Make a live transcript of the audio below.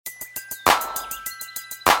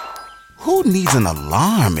Who needs an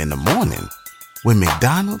alarm in the morning when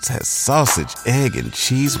McDonald's has sausage, egg, and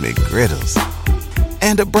cheese McGriddles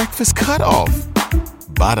and a breakfast cutoff?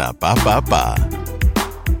 Ba-da-ba-ba-ba.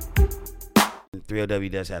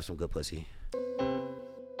 3LW does have some good pussy.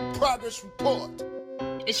 Progress report.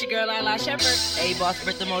 It's your girl Lala Shepherd. Hey, boss,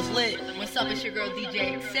 but the most lit. What's up? It's your girl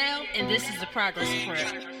DJ Excel, and this is the Progress Report.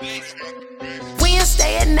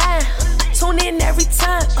 Wednesday at 9. Tune in every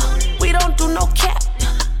time. We don't do no cap.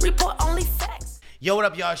 Report only facts. Yo, what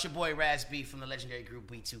up, y'all? It's your boy Raz B from the legendary group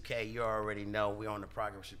B2K. You already know we're on the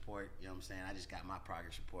Progress Report. You know what I'm saying? I just got my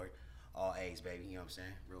Progress Report. All A's, baby. You know what I'm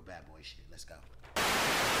saying? Real bad boy shit. Let's go.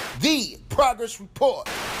 The Progress Report.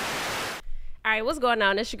 All right, what's going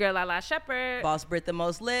on? It's your girl Lala Shepherd. Boss Brit the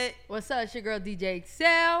most lit. What's up? It's your girl DJ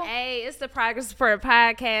Excel. Hey, it's the Progress Report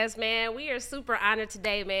podcast, man. We are super honored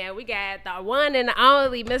today, man. We got the one and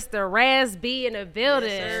only Mr. Raz B in the building.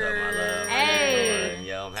 Yes, sir. What's up, my love? Hey.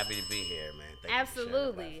 Yo, I'm happy to be here, man. Thank Absolutely. you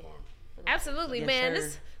for sharing the platform. Absolutely, Yes, man.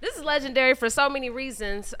 sir. This is legendary for so many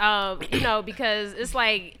reasons. Because it's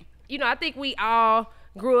like, I think we all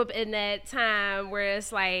grew up in that time where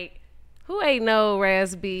it's like, who ain't know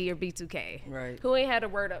Raz B or B2K? Right. Who ain't had a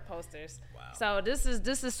word up posters? Wow. So this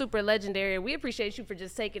is super legendary. We appreciate you for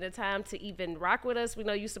just taking the time to even rock with us. We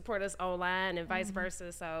know you support us online and vice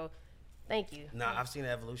versa. So thank you. No, I've seen the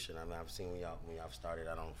evolution. I mean, I've seen when y'all started.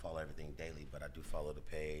 I don't follow everything daily, but I do follow the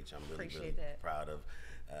page. I'm really, Appreciate really that. proud of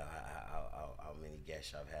how many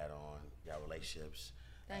guests I've had on, y'all relationships.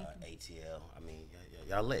 ATL. I mean,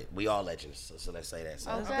 y'all lit. We all legends, so let's say that.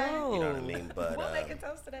 So, Okay. You know what I mean? But We'll make a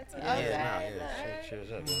toast to that too.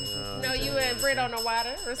 Cheers up. No, you and Britt on the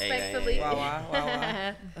water, respectfully. Hey.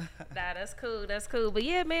 Wow. Nah, that's cool. That's cool. But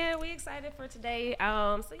yeah, man, we excited for today.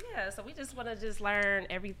 So we just want to just learn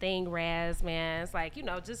everything, Raz, man. It's like,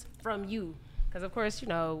 just from you, because of course,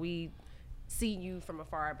 we see you from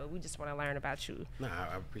afar, but we just want to learn about you. No,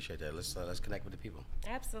 I appreciate that. Let's connect with the people.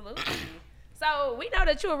 Absolutely. So we know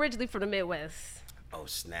that you're originally from the Midwest. Oh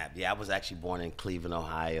snap! Yeah, I was actually born in Cleveland,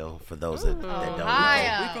 Ohio. For those that don't know.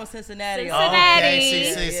 Ohio. We from Cincinnati.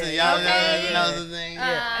 Cincinnati. See, y'all know the thing.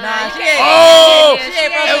 Nah, she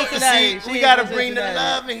ain't from Cincinnati. See, we gotta bring the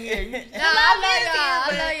love in here.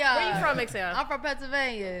 I love y'all. Where you from, Excel? I'm from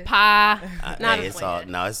Pennsylvania. Pa. Not Hey, a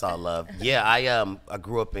it's all love. Yeah, I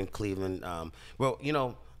grew up in Cleveland.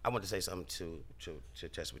 I want to say something to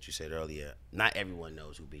test what you said earlier. Not everyone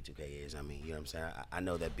knows who B2K is. I mean, you know what I'm saying? I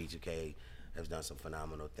know that B2K has done some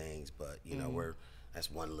phenomenal things, but, that's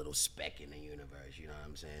one little speck in the universe, you know what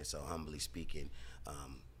I'm saying? So humbly speaking,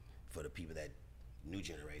 for the people that new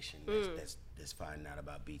generation that's finding out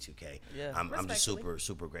about B2K, Yeah. I'm just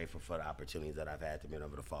super grateful for the opportunities that I've had to be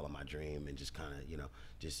able to follow my dream and just kind of,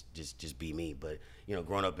 just be me. But,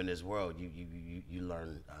 growing up in this world, you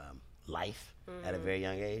learn life at a very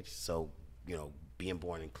young age. So, being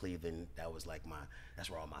born in Cleveland, that was like that's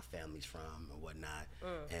where all my family's from and whatnot.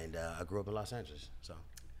 And I grew up in Los Angeles, so.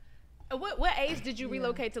 What age did you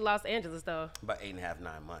relocate to Los Angeles, though? About 8.5,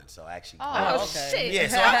 9 months. So I actually. Oh, okay. shit. Yeah,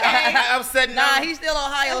 so I'm setting up. Nah, he's still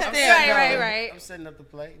Ohio State. Right. I'm setting up the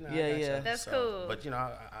play. No, Yeah, I gotcha. yeah. That's So, cool. But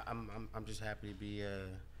I'm just happy to be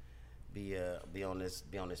on this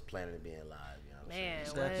planet and being alive. You know what I'm Man,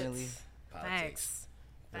 saying? Definitely. Thanks.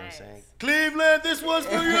 You know what I'm saying? Cleveland, this one's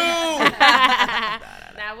for you. Now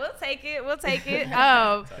we'll take it. Talk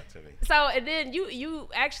to me. So and then you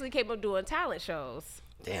actually came up doing talent shows.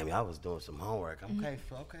 Damn, y'all was doing some homework. Okay.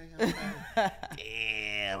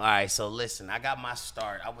 Damn. All right, so listen, I got my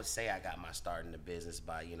start. I would say I got my start in the business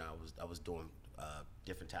by, I was doing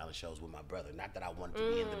different talent shows with my brother. Not that I wanted to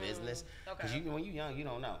be in the business, because when you're young, you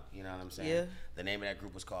don't know. You know what I'm saying? Yeah. The name of that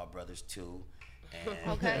group was called Brothers 2. And,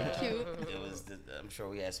 Okay, cute. It was. I'm sure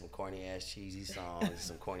we had some corny ass cheesy songs,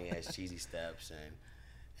 some corny ass cheesy steps,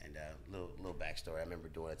 and little backstory. I remember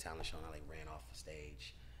doing a talent show and I ran off the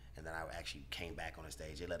stage, and then I actually came back on the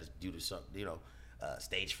stage. They let us do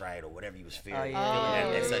stage fright or whatever you was feeling.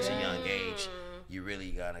 At such a young age, you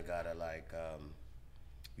really gotta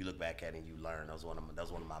you look back at it and you learn. That was one of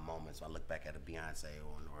my moments. I look back at a Beyonce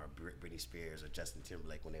or a Britney Spears or Justin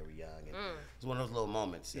Timberlake when they were young, and it was one of those little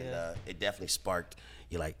moments. Yeah. And it definitely sparked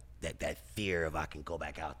that fear of I can go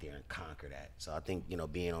back out there and conquer that. So I think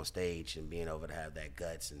being on stage and being able to have that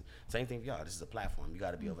guts, and same thing for y'all. This is a platform. You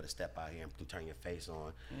got to be able to step out here and turn your face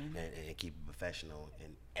on and keep it professional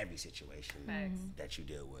in every situation that you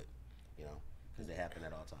deal with. Because they happen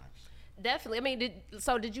at all times. Definitely. I mean, did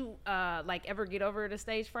you ever get over the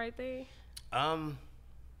stage fright thing?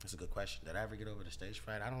 That's a good question. Did I ever get over the stage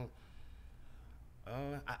fright?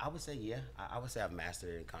 I would say yeah. I would say I've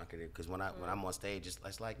mastered it and conquered it because when I'm on stage,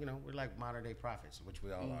 it's like we're like modern day prophets, which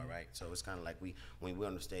we all are, right? So it's kind of like when we're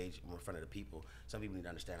on the stage, we're in front of the people. Some people need to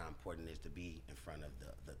understand how important it is to be in front of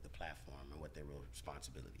the platform and what their real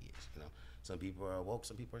responsibility is. Some people are woke,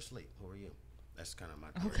 some people are asleep. Who are you? That's kind of my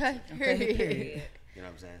Okay. You know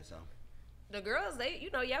what I'm saying? So The girls,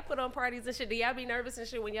 y'all put on parties and shit. Do y'all be nervous and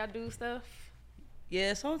shit when y'all do stuff?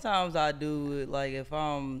 Yeah, sometimes I do it, like if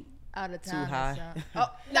I'm Out of too time. high. Oh,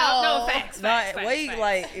 no, facts.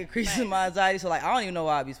 Like increasing my anxiety. So like I don't even know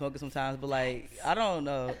why I be smoking sometimes, but like I don't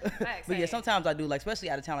know. But yeah, sometimes I do, like especially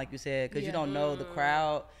out of town, like you said, because you don't know the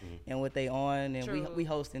crowd and what they on, and we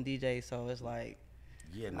hosting DJs, so it's like.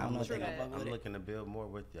 yeah, no, I'm looking to build more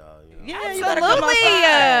with y'all. Yeah, you gotta come Absolutely.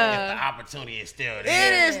 outside. If the opportunity is still there.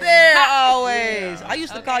 It is there always. I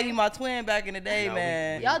used to call you my twin back in the day, No,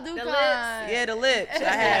 man. Y'all do The kind. Yeah, the lips. I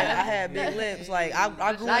had big lips. Like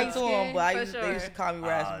I grew Light into them, but they used to call me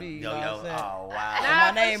Raz B. You know what I'm saying? Oh wow. And my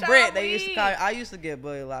for name sure, Brett. They used to call me. I used to get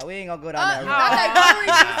bullied. Like we ain't gonna go down that road. I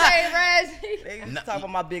like, what you say, They used to talk about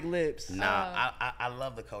my big lips. Nah, I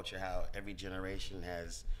love the culture. How every generation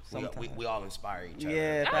has. We all inspire each other.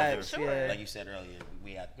 Yeah, facts. sure. Yeah. Like you said earlier,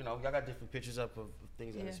 we have y'all got different pictures up of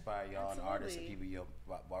things that inspire y'all and artists and people you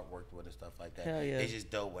worked with and stuff like that. Hell yeah. It's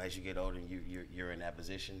just dope as you get older and you're in that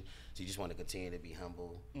position. So you just want to continue to be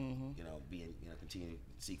humble. Continue to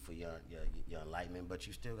seek for your enlightenment, but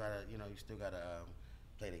you still gotta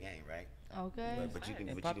play the game, right? Okay. But you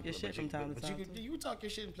can pop your shit from time to time. You talk your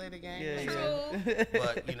shit and play the game. Yeah, you know what I'm yeah.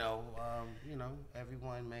 saying? But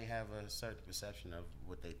everyone may have a certain perception of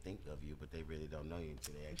what they think of you, but they really don't know you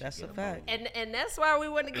until they actually That's get a up fact. on you. And that's why we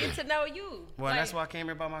want to get to know you. Well, that's why I came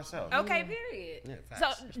here by myself. Okay, period. Yeah, So,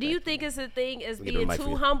 facts. do you think it's a thing as Get the being mic for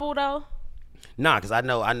too you. humble though? Nah, because I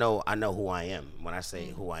know who I am. When I say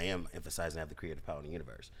who I am, emphasizing I have the creative power in the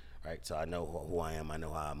universe, right? So I know who I am. I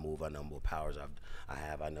know how I move. I know what powers I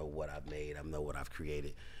have. I know what I've made. I know what I've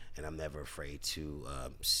created, and I'm never afraid to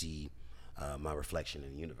see my reflection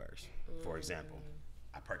in the universe. For example,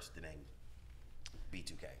 I purchased the name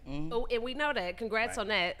B2K. Oh, and we know that. Congrats on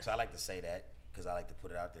that. So I like to say that because I like to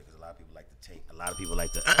put it out there because a lot of people like to take. A lot of people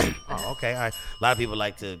like to. Oh, okay. All right. A lot of people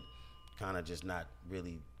like to kind of just not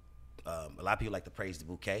really. A lot of people like to praise the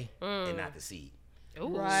bouquet and not the seed.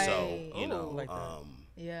 Right. So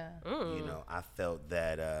Yeah. I felt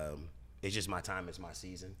that it's just my time, it's my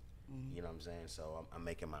season. You know what I'm saying? So I'm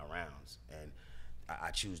making my rounds, and I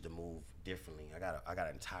choose to move differently. I got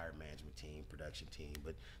an entire management team, production team,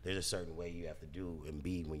 but there's a certain way you have to do and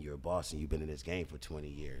be when you're a boss and you've been in this game for 20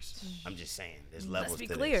 years. I'm just saying, there's levels be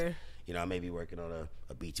to clear. this. I may be working on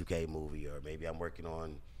a B2K movie, or maybe I'm working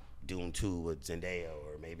on Doom 2 with Zendaya,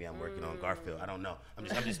 or maybe I'm working on Garfield. I don't know. I'm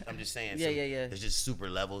just saying. Yeah. There's just super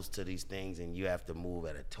levels to these things, and you have to move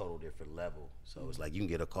at a total different level. So it's like you can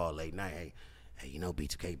get a call late night, hey,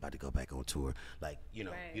 B2K about to go back on tour. Like,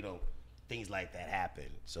 things like that happen.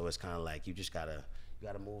 So it's kind of like you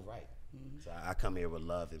gotta move right. So I come here with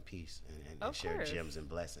love and peace and share course. gems and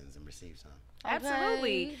blessings and receive some.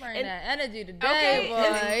 Absolutely. You bring And- that energy today,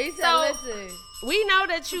 boy. He said, So- listen. We know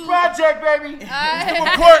that you. Project, baby.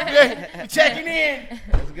 Report, baby. We checking in.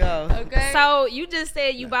 Let's go. Okay. So you just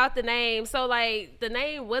said you bought the name. So like the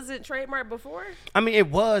name wasn't trademarked before? I mean, it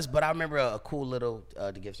was, but I remember a cool little,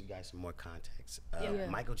 to give you guys some more context. Yeah.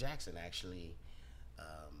 Michael Jackson actually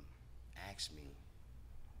asked me,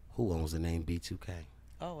 who owns the name B2K?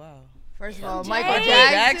 Oh wow. First of all, MJ. Michael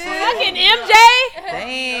Jackson. Jackson. Fucking MJ?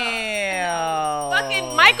 Damn.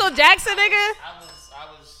 Fucking Michael Jackson, nigga?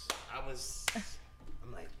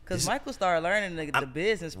 I'm like, Cause Michael started learning the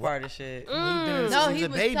business part of shit. No, he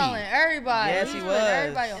was telling everybody. Yes, he was. was.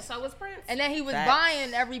 Everybody. And so was Prince. And then he was Facts.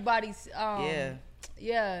 buying everybody's. Yeah.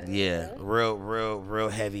 Yeah. yeah, real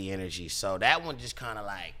heavy energy. So that one just kind of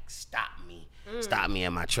like stopped me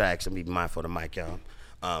in my tracks. Let me be mindful of the mic, y'all.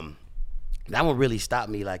 That one really stopped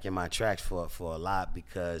me like in my tracks for a lot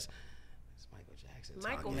because it's Michael Jackson.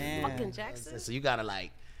 Michael talking. fucking Jackson? So you gotta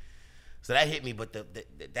like. So that hit me, but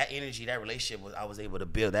that energy, that relationship I was able to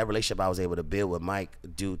build with Mike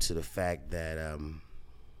due to the fact that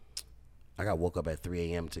I got woke up at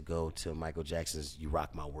 3 a.m. to go to Michael Jackson's "You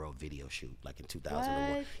Rock My World" video shoot, like in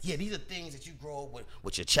 2001. What? Yeah, these are things that you grow up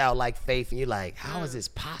with your childlike faith, and you're like, how is this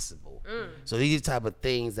possible? So these type of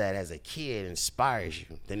things that as a kid inspires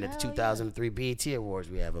you. Then at the 2003 BET Awards,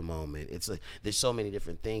 we have a moment. It's like there's so many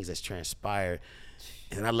different things that's transpired.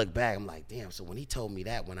 And I look back, I'm like, damn, so when he told me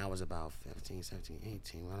that when I was about 15, 17,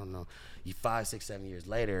 18, I don't know, 5, 6, 7 years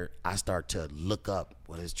later, I start to look up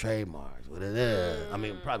what his trademarks, what it is. I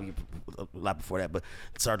mean, probably a lot before that, but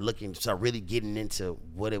start really getting into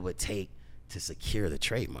what it would take to secure the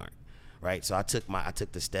trademark, right? So I took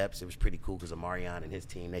the steps. It was pretty cool because Amarion and his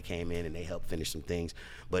team, they came in and they helped finish some things.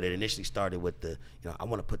 But it initially started with I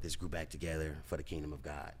want to put this group back together for the kingdom of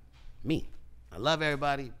God. Me. I love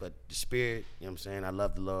everybody, but the spirit, you know what I'm saying? I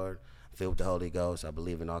love the Lord. I'm filled with the Holy Ghost. I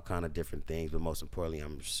believe in all kind of different things, but most importantly,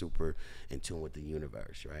 I'm super in tune with the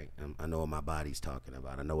universe, right? I know what my body's talking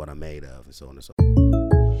about. I know what I'm made of, and so on and so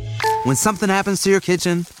forth. When something happens to your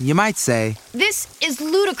kitchen, you might say, "This is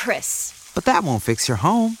ludicrous." But that won't fix your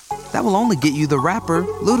home. That will only get you the rapper,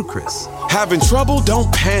 Ludacris. Having trouble? Don't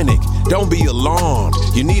panic. Don't be alarmed.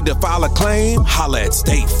 You need to file a claim? Holla at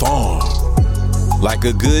State Farm. Like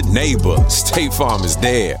a good neighbor, State Farm is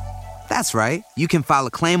there. That's right. You can file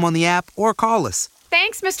a claim on the app or call us.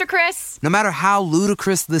 Thanks, Mr. Chris. No matter how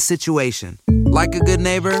ludicrous the situation, like a good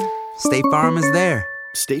neighbor, State Farm is there.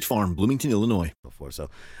 State Farm, Bloomington, Illinois.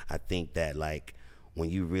 So I think that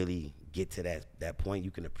when you really get to that point,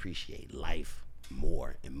 you can appreciate life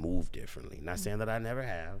more and move differently. Not saying that I never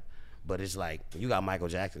have, but it's like when you got Michael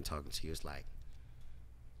Jackson talking to you, it's like,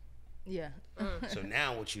 yeah. So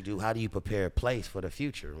now what you do, how do you prepare a place for the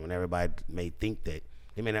future when everybody may think that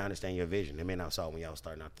they may not understand your vision? They may not saw when y'all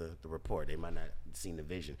starting out the report. They might not seen the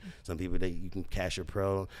vision. Some people, you can cash your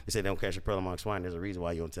pearl. They say they don't cash your pearl amongst swine. There's a reason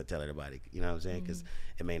why you don't tell everybody. You know what I'm saying? Because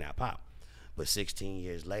it may not pop. But 16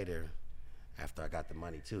 years later, after I got the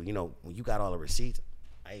money too, when you got all the receipts,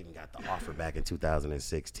 I even got the offer back in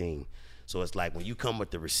 2016. So it's like when you come with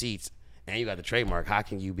the receipts and you got the trademark, how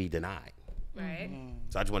can you be denied? Right.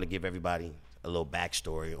 So I just want to give everybody a little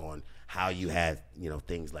backstory on how you had,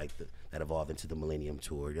 things like that evolved into the Millennium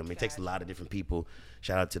Tour. It takes a lot of different people.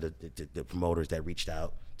 Shout out to the promoters that reached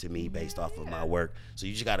out to me based off of my work. So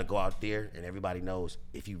you just got to go out there and everybody knows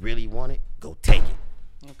if you really want it, go take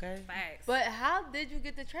it. Okay. Facts. But how did you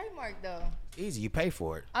get the trademark though? Easy, you pay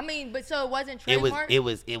for it. I mean, but so it wasn't trademark? It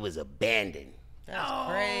was abandoned.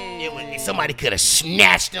 That's crazy. Somebody could have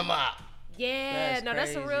snatched them up. Yeah,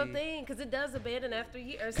 that's a real crazy. thing because it does abandon after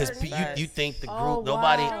years. Because you think the group,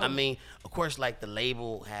 nobody, I mean, of course, like the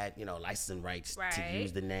label had, licensing rights to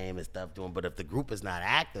use the name and stuff to them. But if the group is not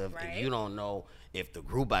active and you don't know if the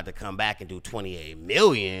group about to come back and do 28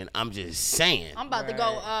 million, I'm just saying. I'm about to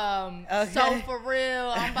go, So For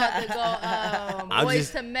Real. I'm about to go, Boys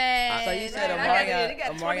to Men. So you said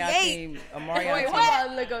Amarion team.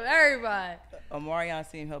 Look up everybody. Amarion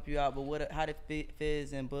team help you out, but how did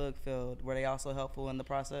Fizz and Bug feel? Were they also helpful in the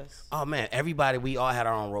process? Oh man, everybody, we all had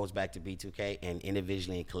our own roads back to B2K, and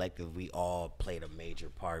individually and collective, we all played a major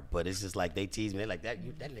part. But it's just like they tease me, they're like that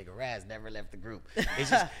nigga Raz never left the group.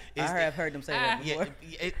 I've heard them say that before.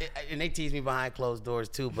 Yeah, and they tease me behind closed doors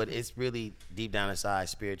too. But it's really deep down inside,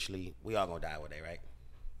 spiritually, we all gonna die one day, right?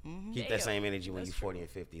 Mm-hmm. Keep that same energy when you're 40 and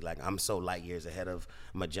 50. Like I'm so light years ahead of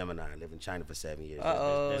I'm a Gemini. I lived in China for 7 years.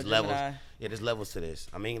 There's levels. Yeah, there's levels to this.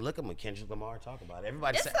 I mean, look at what Kendrick Lamar talk about.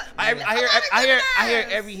 Everybody say, I hear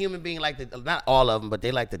every human being like to, not all of them, but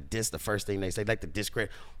they like to diss the first thing they say. They like to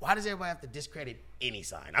discredit. Why does everybody have to discredit any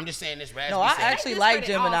sign? I'm just saying this. Raz No, I actually like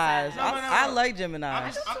Geminis. I like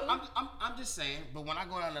Geminis. I'm just saying. But when I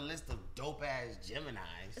go down the list of dope ass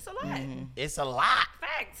Geminis, it's a lot. Mm-hmm. It's a lot.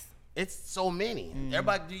 Facts. It's so many.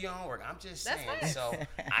 Everybody do your own work. I'm just saying. So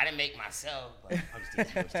I didn't make myself, but I'm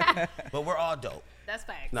just teaching. But we're all dope. That's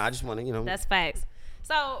facts. No, I just want to, That's facts.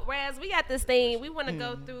 So, Raz, we got this thing. We want to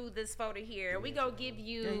go through this photo here. We gonna give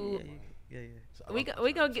you. Yeah. So we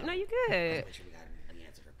gonna get. No, you good.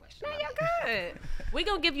 No, you're good. We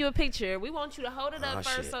gonna give you a picture. We want you to hold it up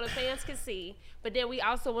first so the fans can see. But then we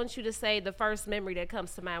also want you to say the first memory that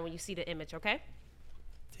comes to mind when you see the image. Okay?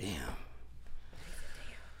 Damn.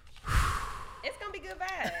 It's gonna be good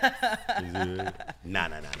vibes. Nah.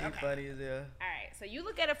 Funny as hell. All right, so you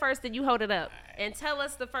look at it first, then you hold it up, and tell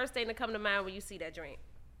us the first thing to come to mind when you see that drink.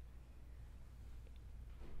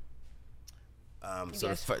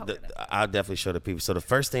 So I'll definitely show the people. So the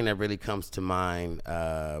first thing that really comes to mind,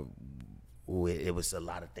 it was a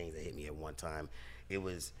lot of things that hit me at one time. It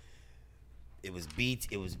was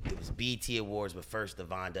BET Awards, but first the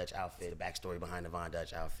Von Dutch outfit, the backstory behind the Von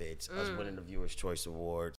Dutch outfits, us winning the Viewers' Choice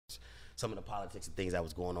Awards, some of the politics and things that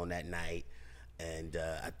was going on that night, and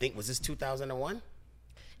I think, was this 2001?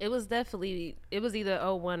 It was either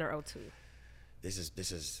 01 or 02. This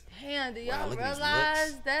is. Damn, do y'all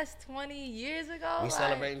realize that's 20 years ago? We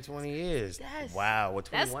celebrating 20 years. Wow, we're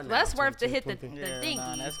 21 now. That's worth to hit the thingy.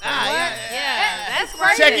 Yeah, that's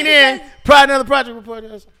worth checking in. Probably another project report.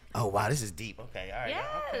 Oh wow, this is deep. Okay, all right.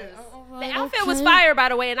 Yes. The outfit was fire, by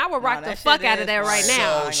the way, and I would rock the fuck out of that right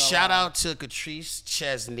now. So shout out to Catrice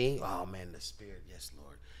Chesney. Oh man, the spirit, yes,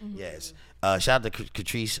 Lord, yes. Shout out to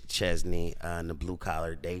Catrice Chesney and the Blue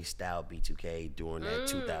Collar. They styled B2K during that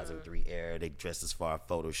 2003 era. They dressed us for our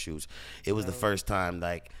photo shoots. It was the first time,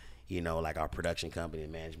 like, you know, like our production company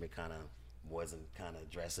and management kind of wasn't kind of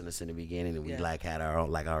dressing us in the beginning, and we like had our own,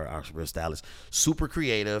 like our real stylist. Super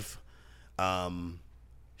creative.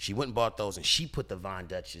 She went and bought those, and she put the Von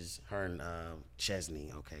Dutches, her and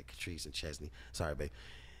Chesney, Catrice and Chesney. Sorry, babe.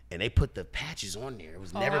 And they put the patches on there. It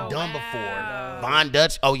was never done before. Von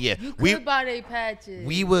Dutch. Oh yeah, you could buy their patches.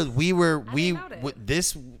 We were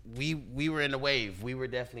in the wave. We were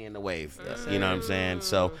definitely in the wave. You know what I'm saying?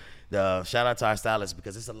 So the shout out to our stylists,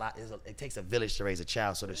 because it's a lot. It takes a village to raise a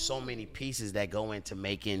child. So there's so many pieces that go into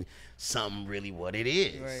making something really what it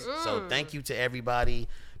is. Right. So thank you to everybody,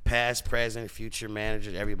 past, present, future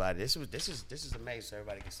managers, everybody. This is amazing. So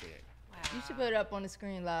everybody can see it. You should put it up on the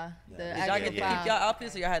screen, La. Did y'all get to keep y'all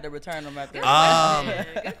outfits, or y'all had to return them after?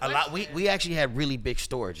 A lot. We actually had really big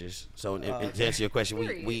storages. So to answer your question,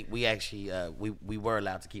 we actually we were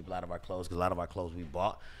allowed to keep a lot of our clothes, because a lot of our clothes we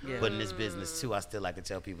bought. Yeah. But in this business too, I still like to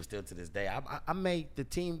tell people still to this day, I made the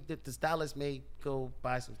team that the stylist made go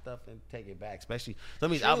buy some stuff and take it back. Especially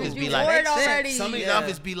some of these outfits be like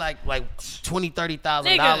outfits be like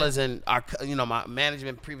 $20,000-$30,000, and our my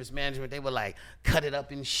previous management, they would like cut it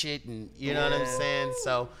up and shit, and you know what I'm saying.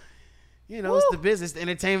 So it's the business, the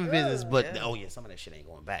entertainment business, but some of that shit ain't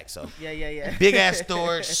going back. So big ass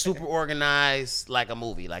storage, super organized, like a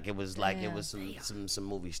movie. Like it was some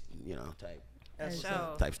movies, type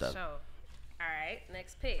stuff. All right,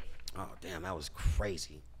 next pick. Oh damn, that was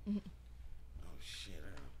crazy. Oh shit.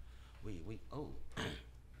 Damn.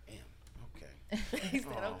 Okay. He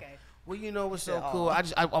said okay. Well, you know what's so cool? I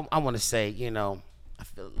want to say, I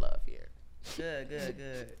feel love here. Good.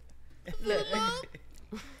 Look,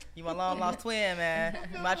 you my long lost twin, man.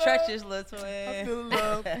 My treacherous little twin. I feel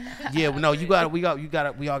love. Yeah, no, we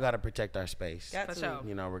all gotta protect our space. Got to.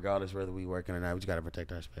 Regardless whether we working or not, we just gotta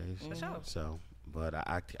protect our space. For sure. So, but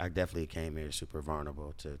I definitely came here super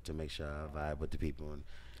vulnerable to make sure I vibe with the people and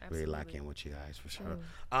really lock in with you guys for sure.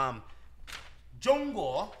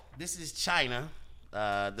 Zhongguo, this is China.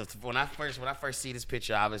 When I first see this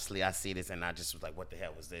picture, obviously I see this and I just was like, what the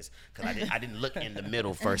hell was this? Because I didn't look in the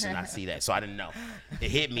middle first and I see that, so I didn't know. It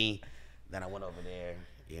hit me, then I went over there.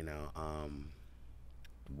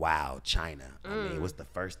 Wow, China. I mean, what's the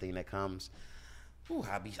first thing that comes?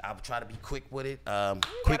 I'll try to be quick with it.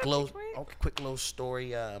 Quick little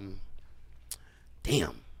story. Damn.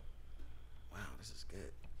 Wow, this is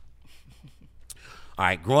good. All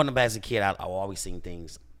right, growing up as a kid, I always seen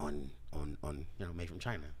things on made from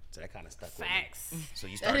China. So that kind of stuck with me. So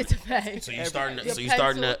you starting to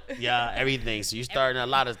everything. So you starting a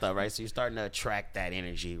lot of stuff, right? So you're starting to attract that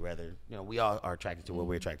energy, rather, we all are attracted to what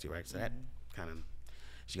we're attracted to, right? So that kind of,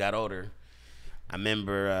 as you got older, I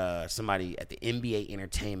remember somebody at the NBA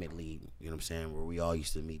Entertainment League, where we all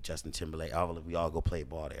used to meet Justin Timberlake. We all go play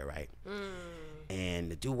ball there, right?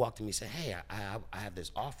 And the dude walked to me and said, hey, I have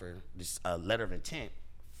this offer, this letter of intent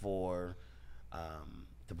for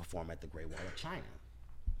to perform at the Great Wall of China.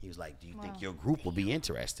 He was like, do you think your group will be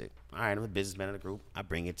interested? All right, I'm a businessman in the group. I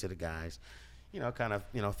bring it to the guys.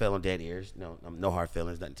 Fell on dead ears. No hard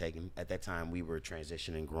feelings, nothing taken. At that time, we were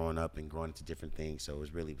transitioning, growing up and growing into different things. So it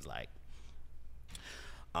was like,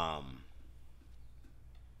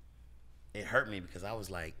 it hurt me because I was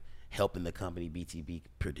like helping the company BTB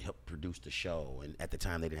produce the show, and at the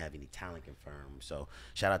time they didn't have any talent confirmed. So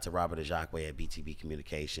shout out to Robert Ajacque at BTB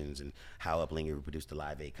Communications and How Uplinger produced the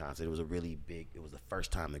Live Aid concert. It was a really big. It was the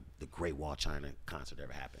first time the Great Wall China concert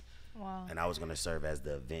ever happened. Wow. And I was going to serve as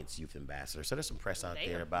the event's youth ambassador. So there's some press out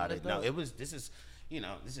there about it. No, this is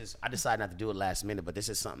I decided not to do it last minute, but this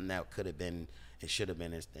is something that could have been, it should have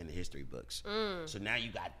been in the history books. So now you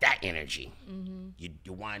got that energy.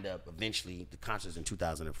 You wind up eventually, the concert's in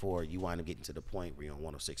 2004, you wind up getting to the point where you're on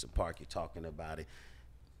 106 and Park, you're talking about it.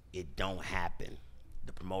 It don't happen.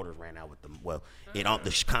 The promoters ran out with the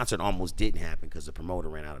concert almost didn't happen because the promoter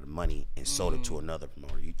ran out of the money and sold it to another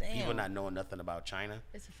promoter. People not knowing nothing about China.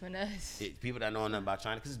 It's a finesse. People not knowing nothing about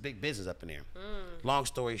China because it's big business up in there. Long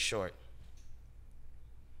story short,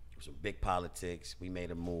 some big politics. We made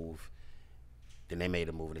a move. Then they made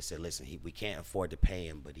a move and they said, listen, we can't afford to pay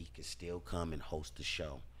him, but he can still come and host the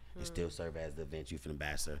show and still serve as the event youth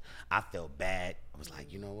ambassador. I felt bad. I was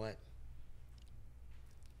like, you know what?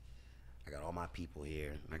 I got all my people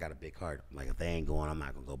here, and I got a big heart. Like, if they ain't going, I'm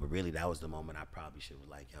not going to go. But really, that was the moment I probably should have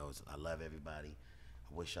like, I love everybody.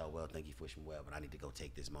 I wish y'all well. Thank you for wishing well, but I need to go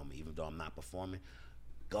take this moment. Even though I'm not performing,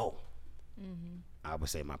 go. I would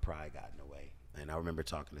say my pride got in the way. And I remember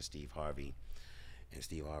talking to Steve Harvey, and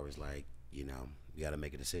Steve Harvey was like, you got to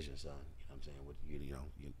make a decision, son. You know what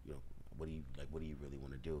I'm saying?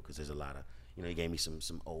 do because there's a lot of, he gave me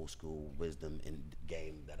some old school wisdom and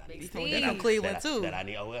game that I need. He's from Cleveland too. That I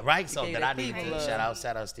need, right? So that I need.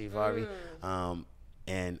 Shout out Steve Harvey.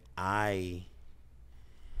 And I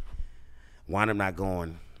wound up not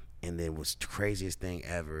going. And then what's the craziest thing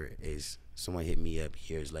ever is someone hit me up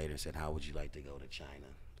years later and said, "How would you like to go to China?"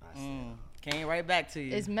 I said, came right back to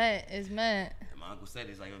you. It's meant. And my uncle said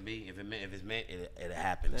it's like if it's meant, it'll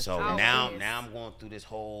happen. So now I'm going through this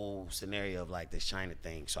whole scenario of like this China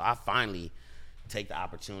thing. So I finally take the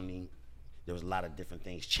opportunity. There was a lot of different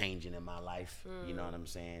things changing in my life. You know what I'm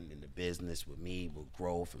saying? In the business with me, with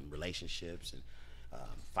growth and relationships and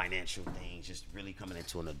financial things, just really coming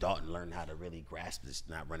into an adult and learning how to really grasp this,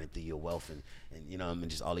 not running through your wealth and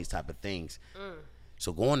just all these type of things.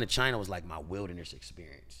 So going to China was like my wilderness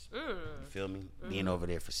experience. You feel me? Being over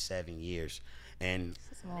there for 7 years. And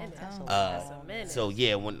so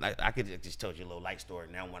yeah, when I could just told you a little light story.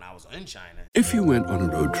 Now when I was in China, if you went on a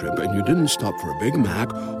road trip and you didn't stop for a Big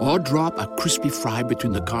Mac or drop a crispy fry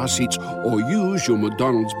between the car seats or use your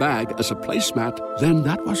McDonald's bag as a placemat, then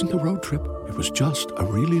that wasn't a road trip. It was just a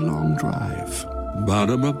really long drive.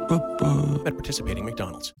 Ba-da-ba-ba-ba. At participating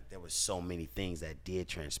McDonald's. there was so many things that did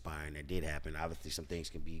transpire and that did happen. Obviously, some things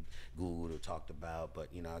can be Googled or talked about, but,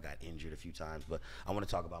 I got injured a few times. But I want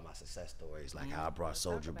to talk about my success stories, like how I brought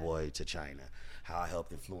Soulja Boy to China, how I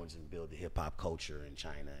helped influence and build the hip-hop culture in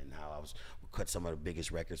China, and how I cut some of the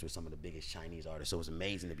biggest records with some of the biggest Chinese artists. So it was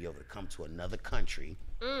amazing to be able to come to another country,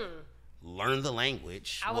 learn the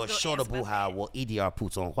language. Well, EDR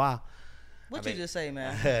puts on Hua. What you just say,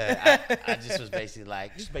 man? I just was basically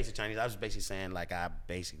just basic Chinese. I was basically saying I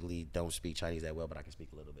basically don't speak Chinese that well, but I can speak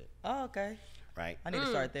a little bit. Oh, okay. Right. I need to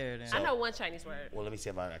start there then. I know one Chinese word. Well, let me see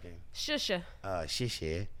if I can. Shusha.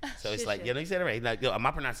 Shishie. So it's like, you said it right. Like, my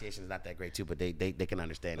pronunciation is not that great too, but they can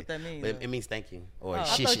understand what that means? It means thank you or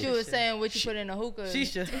shishie. I thought you were saying what you put in a hookah.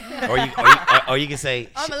 Shisha. or you can say.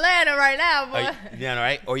 I'm Atlanta right now, boy.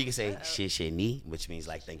 Right. Or you can say shishie ni, which means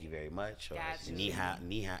like thank you very much. Or ni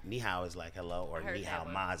hao is like hello, or ni hao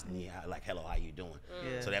ma's ni hao, like hello, how you doing?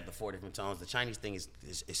 So they have the 4 different tones. The Chinese thing is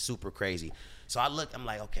super crazy. So I'm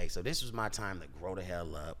like, okay, so this was my time to grow the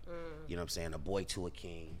hell up. You know what I'm saying? A boy to a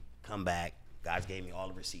king, come back. God gave me all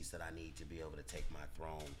the receipts that I need to be able to take my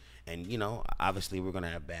throne. And, obviously we're going to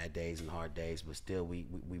have bad days and hard days, but still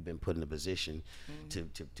we've been put in a position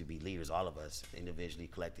to be leaders, all of us, individually,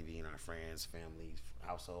 collectively, in our friends, families,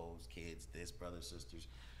 households, kids, brothers, sisters.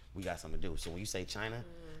 We got something to do. So when you say China,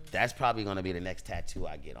 that's probably going to be the next tattoo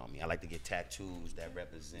I get on me. I like to get tattoos that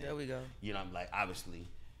represent. There we go. I'm like, obviously,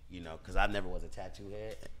 because I never was a tattoo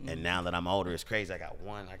head, and now that I'm older, it's crazy. I got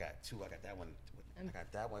one, I got two, I got that one, I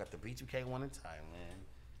got the B2K one in Thailand.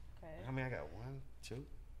 Okay. I mean, I got 1, 2,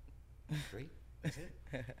 3. That's it.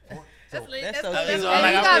 4. That's so cute. You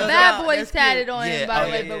got Bad Boys tatted on him, by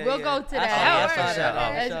the way, but we'll go to that.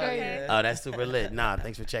 That's great. Oh, that's super lit. Nah,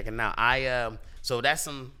 thanks for checking out. So that's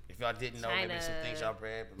some. If y'all didn't know, maybe some things y'all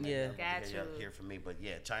read, but maybe y'all hear from me. But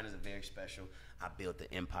yeah, China's a very special. I built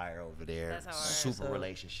the empire over there. Super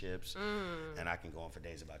relationships, and I can go on for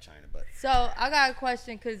days about China. But so I got a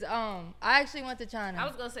question because I actually went to China. I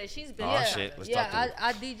was gonna say she's been. Oh shit! Let's talk to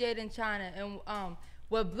I DJ'd in China, and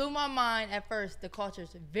what blew my mind at first, the culture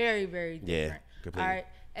is very, very different. Yeah, completely. All right.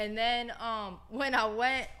 And then when I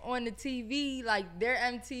went on the TV, like their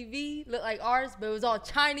MTV looked like ours, but it was all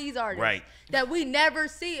Chinese artists that we never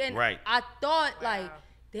see. And I thought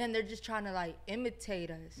then they're just trying to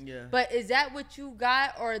imitate us. Yeah. But is that what you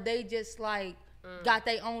got, or they just got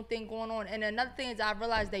their own thing going on? And another thing is I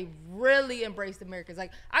realized they really embraced Americans.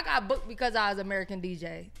 Like I got booked because I was American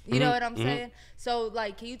DJ. You know what I'm saying? So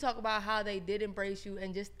can you talk about how they did embrace you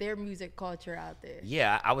and just their music culture out there?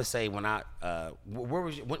 Yeah, I would say when I where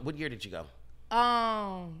was you, what year did you go?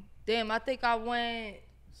 Damn, I think I went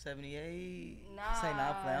 78. Nah, say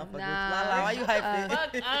not playing. Nah. Why you hyping it?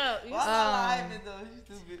 Fuck up. Why hyping though?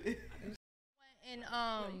 You stupid. In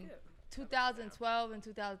 2012 and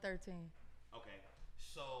 2013. Okay,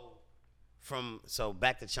 so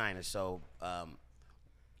back to China. So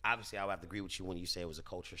obviously, I would have to agree with you when you say it was a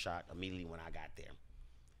culture shock immediately when I got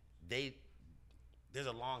there. There's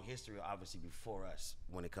a long history, obviously, before us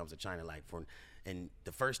when it comes to China. And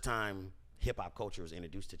the first time hip hop culture was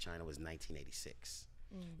introduced to China was 1986.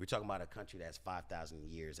 We're talking about a country that's 5,000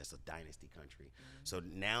 years. That's a dynasty country. So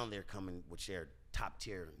now they're coming with their top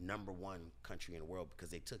tier #1 country in the world because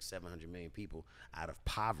they took 700 million people out of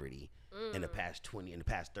poverty in the past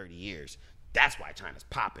 30 years. That's why China's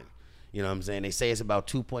popping. You know what I'm saying? They say it's about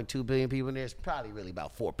 2.2 billion people in there. It's probably really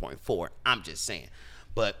about 4.4. I'm just saying.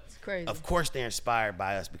 But of course they're inspired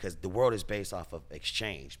by us because the world is based off of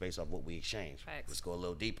exchange, based off what we exchange. Facts. Let's go a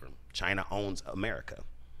little deeper. China owns America.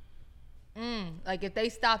 Like if they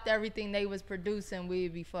stopped everything they was producing,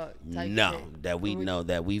 we'd be fucked. No, that we know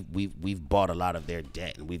that we've bought a lot of their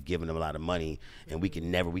debt and we've given them a lot of money, and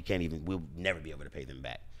we'll never be able to pay them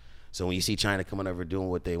back. So when you see China coming over doing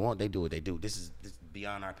what they want, they do what they do. This is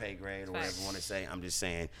beyond our pay grade or whatever you want to say. I'm just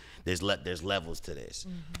saying there's levels to this.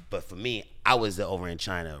 But for me, I was over in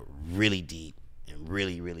China really deep and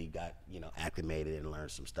really got acclimated and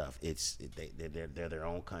learned some stuff. They're their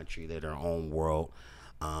own country, they're their own world.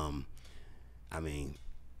 I mean,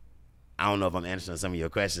 I don't know if I'm answering some of your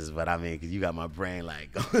questions, but I mean, because you got my brain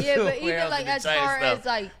like yeah, but even like as far as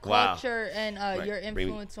like culture and your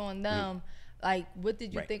influence on them, like what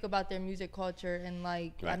did you think about their music culture and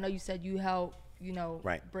like I know you said you helped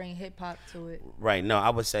bring hip hop to it. Right. I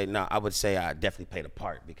would say I definitely played a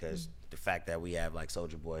part because the fact that we have like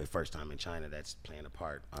Soulja Boy first time in China that's playing a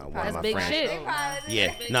part. One of my big friends. Shit.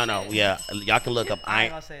 Yeah. Yeah. Y'all can look up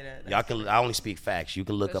I only speak facts. You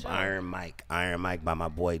can look up Iron Mike by my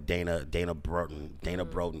boy Dana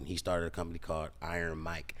Broden. He started a company called Iron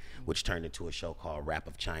Mike, which turned into a show called Rap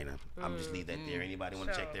of China. I'm just leave that there. Anybody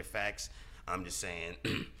want to check their facts? I'm just saying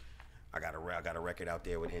I got a record out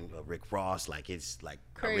there with him, Rick Ross. Like it's like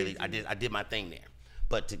crazy. I did my thing there.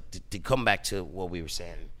 But to come back to what we were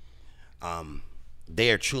saying,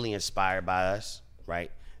 they are truly inspired by us,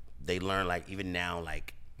 right? They learn like even now,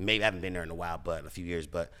 like maybe I haven't been there in a while, but a few years,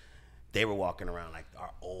 but they were walking around like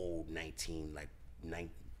our old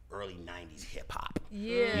early 90s hip hop.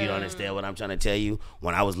 Yeah. You don't understand what I'm trying to tell you?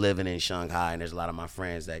 When I was living in Shanghai, and there's a lot of my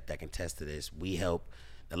friends that can attest to this, we help.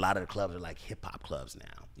 A lot of the clubs are like hip hop clubs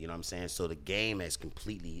now. You know what I'm saying? So the game has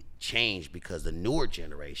completely changed because the newer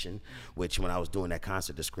generation, which when I was doing that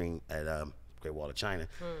concert, the screen at Great Wall of China,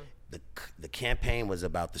 the campaign was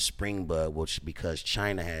about the spring bud, which because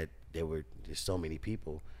China there's so many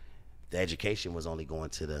people, the education was only going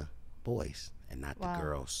to the boys and not the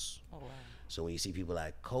girls. Oh, wow. So when you see people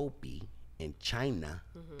like Kobe in China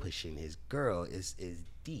pushing his girl, is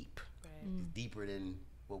deep. Right. It's deeper than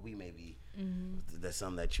what we may be. There's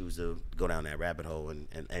some that choose to go down that rabbit hole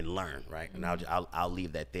and learn, right? And I'll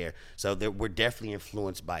leave that there. So we're definitely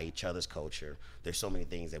influenced by each other's culture. There's so many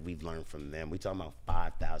things that we've learned from them. We're talking about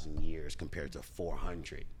 5,000 years compared to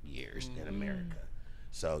 400 years in America.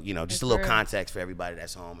 So just a little context for everybody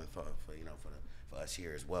that's home and for us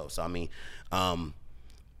here as well. So I mean,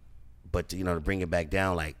 but to bring it back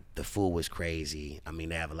down, like the food was crazy. I mean,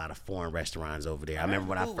 they have a lot of foreign restaurants over there. I remember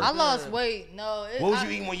when I lost weight. No. What was you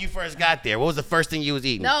eating when you first got there? What was the first thing you was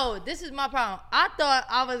eating? No, this is my problem. I thought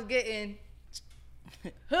I was getting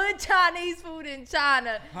hood Chinese food in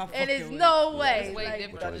China, and it's no way.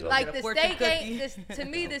 Like the steak ain't. To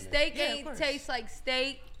me, the steak ain't taste like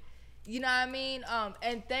steak. You know what I mean?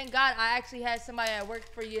 And thank God I actually had somebody that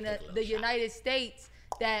worked for the United States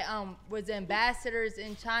that was ambassadors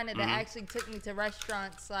in China that actually took me to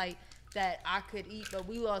restaurants like that I could eat, but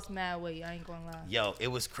we lost mad weight. I ain't gonna lie. Yo, it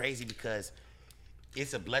was crazy because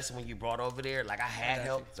it's a blessing when you brought over there. Like I had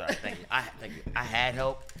help. Sorry, thank you. I had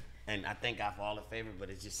help, and I thank God for all the favor. But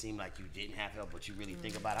it just seemed like you didn't have help. But you really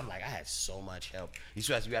think about it, I'm like, I had so much help. You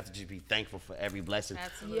have to just be thankful for every blessing.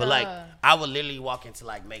 Absolutely. But like, I would literally walk into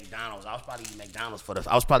like McDonald's. I was probably eating McDonald's for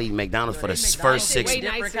the first 6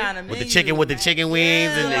 with the chicken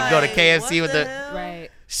wings, and then go to KFC with the right.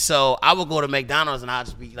 So I would go to McDonald's and I'd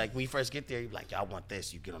just be like, when you first get there, you'd be like, y'all want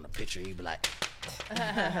this? You get on the picture, and you'd be like,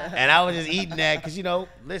 and I was just eating that because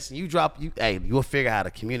listen, you'll figure out how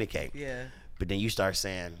to communicate. Yeah. But then you start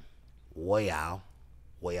saying, woyao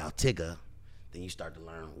tigger. Then you start to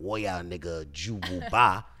learn woyao nigga jubu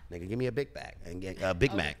ba. Nigga, give me a Big Mac and get a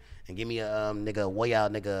Big Mac and give me a nigga woyao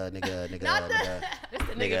nigga.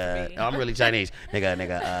 I'm really Chinese.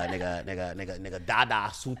 Nigga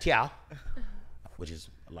dada su tiao, which is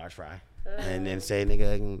a large fry. And then say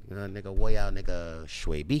nigga woyao nigga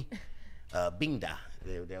shui bi. Bingda.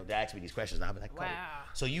 They'll ask me these questions, and I'll be like, wow.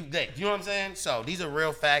 So you know what I'm saying? So these are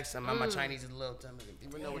real facts. My Chinese is a little timid.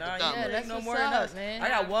 That's no more than us, man. I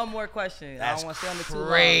got one more question. I don't want to stay on the too long.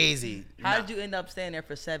 Crazy. How did you end up staying there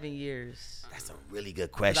for 7 years? That's a really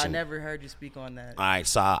good question. I never heard you speak on that. All right,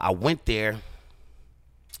 so I went there.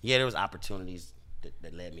 Yeah, there was opportunities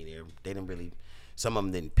that led me there. They didn't really. Some of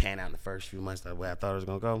them didn't pan out in the first few months the way I thought it was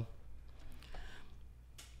gonna go.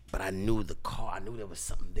 But I knew I knew there was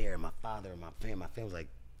something there. My father and my family was like,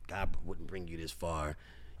 God wouldn't bring you this far.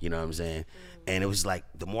 You know what I'm saying? And it was like,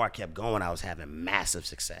 the more I kept going, I was having massive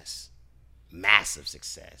success.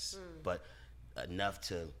 But enough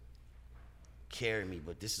to carry me,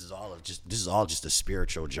 but this is all just a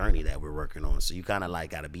spiritual journey that we're working on. So you kind of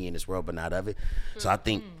like got to be in this world, but not of it. So I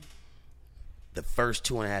think the first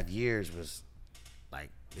 2.5 years was like,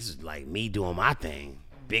 this is like me doing my thing.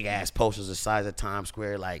 Big ass posters the size of Times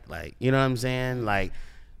Square, like you know what I'm saying? Like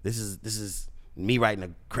this is me writing a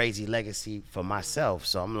crazy legacy for myself.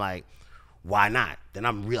 So I'm like, why not? Then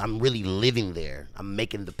I'm really living there. I'm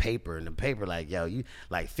making the paper, and the paper like, yo, you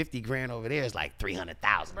like 50 grand over there is like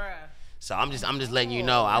 300,000. So I'm just letting you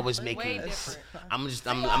know I was making. I'm just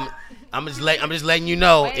letting you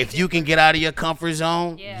know if you can get out of your comfort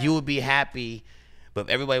zone, you will be happy. But if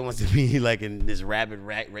everybody wants to be like in this rabbit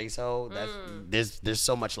race hole, there's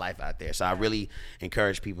so much life out there. So I really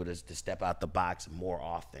encourage people to step out the box more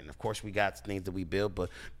often. Of course, we got things that we build, but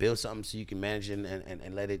build something so you can manage it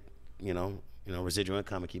and let it, you know, residual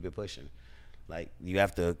income and keep it pushing. Like you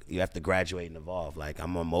have to graduate and evolve. Like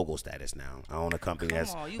I'm on mogul status now. I own a company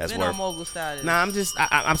that's been worth. On mogul status. Nah,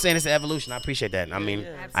 I'm saying it's an evolution. I appreciate that. I mean,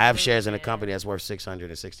 I have shares in a company that's worth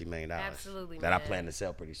 $660 million. Absolutely, that man. I plan to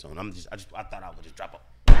sell pretty soon. I thought I would just drop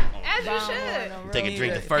as you should. Take a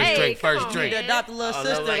drink. The first drink. You need to adopt a little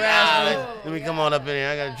sister. Like, let me come on up in here.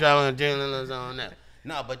 I got to travel and drink on that.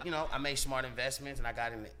 No, but you know, I made smart investments and I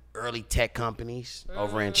got in early tech companies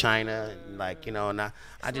over in China, and like, you know, and I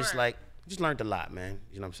just learned a lot, man.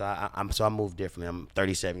 You know what I'm saying? So I moved differently. I'm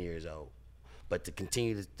 37 years old. But to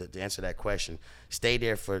continue to answer that question, stayed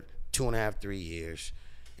there for 2.5, 3 years.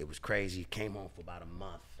 It was crazy. Came home for about a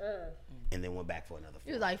month, and then went back for another 4.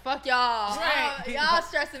 He was like, "Fuck y'all, y'all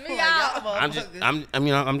stressing me out."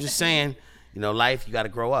 I'm just saying, you know, life, you got to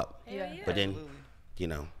grow up. Yeah. But then, you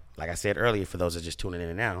know, like I said earlier, for those that are just tuning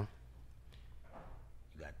in now,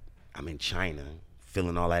 I'm in China,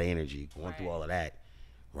 feeling all that energy, going through all of that.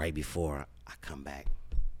 Right before I come back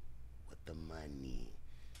with the money.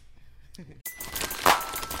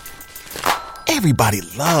 Everybody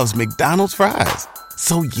loves McDonald's fries.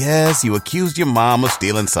 So yes, you accused your mom of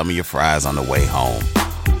stealing some of your fries on the way home.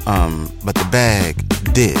 But the bag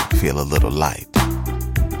did feel a little light.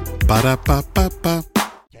 Ba-da-ba-ba-ba.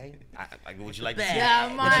 Would you like to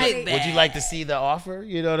see? Would you like to see the offer?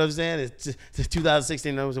 You know what I'm saying? It's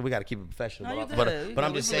 2016 numbers, and we got to keep it professional. But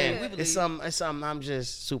I'm just saying, it's something I'm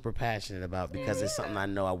just super passionate about because it's something I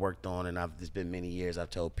know I worked on, and it's been many years. I've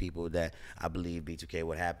told people that I believe B2K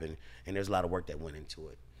would happen, and there's a lot of work that went into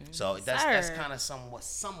it. So that's kind of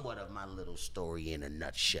somewhat of my little story in a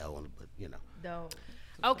nutshell. But you know, dope.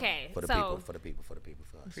 Okay, for the people, for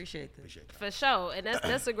us. Appreciate that. For sure, and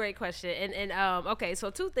that's a great question. And okay,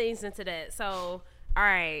 so 2 things into that. So, all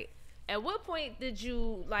right, at what point did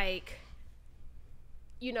you like,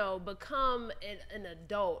 you know, become an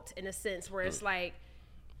adult in a sense where it's like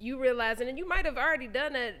you realizing, and you might have already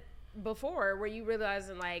done it before, where you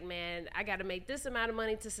realizing like, man, I got to make this amount of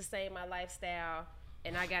money to sustain my lifestyle,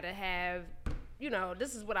 and I got to have, you know,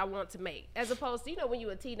 this is what I want to make. As opposed to, you know, when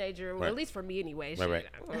you're a teenager, well, at least for me anyway,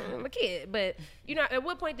 I'm a kid. But, you know, at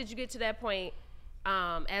what point did you get to that point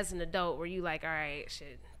as an adult where you like, all right,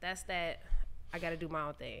 shit, that's that, I got to do my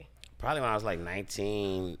own thing? Probably when I was like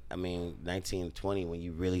 19, 20, when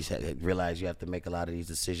you really realize you have to make a lot of these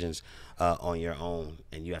decisions on your own,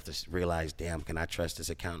 and you have to realize, damn, can I trust this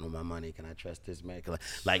accountant with my money? Can I trust this man?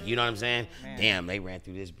 Like, you know what I'm saying? Man. Damn, they ran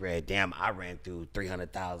through this bread. Damn, I ran through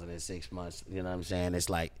 300,000 in 6 months. You know what I'm saying? It's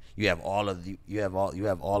like you have all of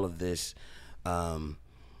this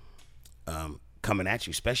coming at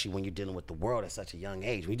you, especially when you're dealing with the world at such a young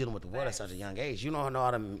age. When you're dealing with the world at such a young age, you don't know how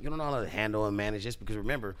to handle and manage this, because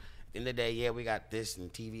remember, at the end of the day, yeah, we got this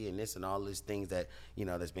and TV and this and all these things that, you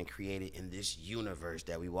know, that's been created in this universe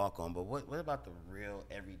that we walk on. But what about the real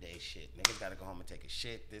everyday shit? Niggas gotta go home and take a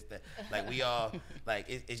shit, this, that. Like, we all, like,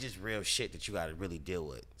 it's just real shit that you gotta really deal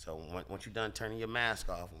with. So once you're done turning your mask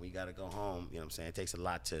off and we gotta go home, you know what I'm saying? It takes a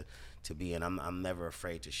lot to be, and I'm never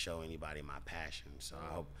afraid to show anybody my passion. So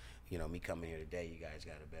I hope, you know, me coming here today, you guys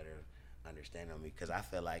got a better understanding of me, because I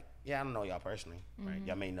feel like, yeah, I don't know y'all personally, right?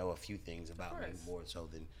 Y'all may know a few things about me more so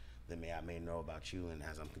than I may know about you, and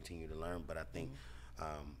as I'm continuing to learn. But I think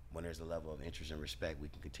when there's a level of interest and respect, we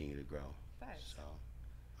can continue to grow. Thanks. So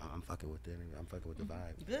I'm fucking with the interview. I'm fucking with the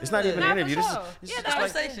vibe. Good. It's not even an interview. Sure. This is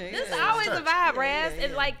conversation. This is always a vibe, Raz.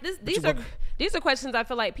 And like these are questions I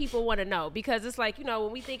feel like people want to know, because it's like, you know,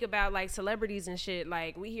 when we think about like celebrities and shit,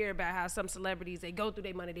 like we hear about how some celebrities, they go through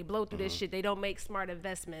their money, they blow through this shit, they don't make smart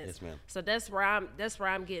investments. Yes, ma'am. So that's where I'm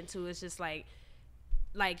getting to. It's just like,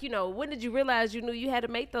 you know, when did you realize you knew you had to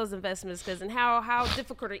make those investments? Because and how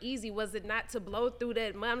difficult or easy was it not to blow through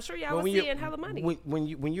that money? I'm sure y'all was seeing hella money.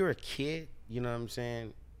 When you're a kid, you know what I'm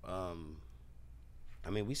saying? I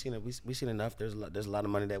mean, we seen enough. There's a lot of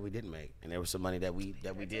money that we didn't make, and there was some money that we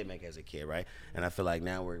did make as a kid, right? And I feel like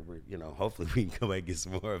now we're hopefully we can come back and get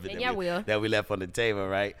some more of it that we left on the table,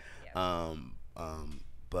 right? Yeah.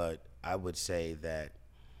 But I would say that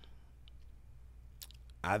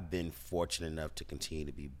I've been fortunate enough to continue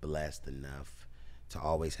to be blessed enough to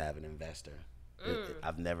always have an investor.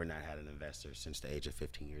 I've never not had an investor since the age of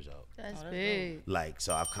 15 years old. That's big. Like,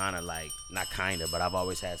 so I've kind of but I've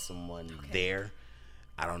always had someone there.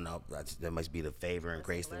 I don't know. That must be the favor and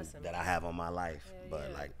grace that I have on my life.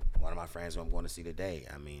 But like one of my friends who I'm going to see today,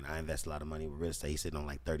 I mean, I invest a lot of money with real estate. He's sitting on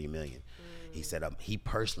like $30 million. He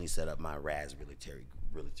personally set up my Raz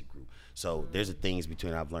realty group. So there's the things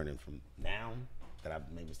between I've learned from now that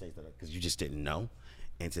I've made mistakes because you just didn't know,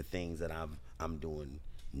 into things that I'm doing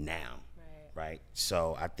now. Right.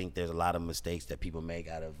 So I think there's a lot of mistakes that people make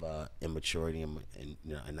out of immaturity and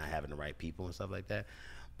not having the right people and stuff like that.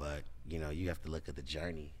 But you have to look at the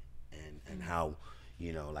journey and how,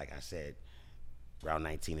 like I said, around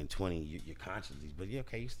 19 and 20, you're consciously, but you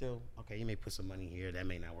may put some money here. That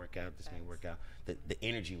may not work out. This may work out. The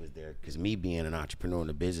energy was there because me being an entrepreneur and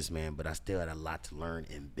a businessman, but I still had a lot to learn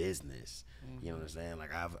in business. You know what I'm saying?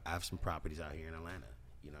 Like I have some properties out here in Atlanta.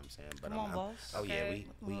 You know what I'm saying? But Come on, boss. Oh okay.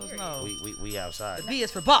 Yeah, we outside. The B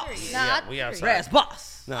is for boss. We outside. Raz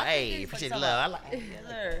boss. No, hey, appreciate the love. I like it. Yes,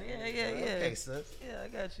 sir. Yeah. Okay, sis. Yeah, I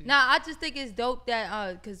got you. Nah, I just think it's dope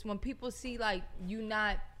that because when people see like you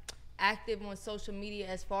not active on social media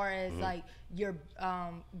as far as like your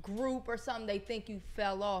group or something, they think you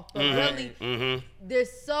fell off. But really,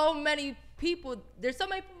 there's so many people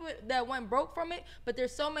that went broke from it, but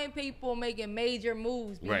there's so many people making major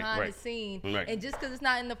moves behind the scene. And just because it's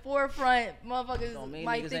not in the forefront, motherfuckers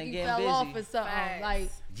might think you fell off or something. Facts. Like,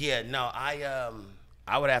 yeah, no,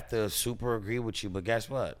 I would have to super agree with you, but guess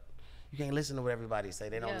what? You can't listen to what everybody say.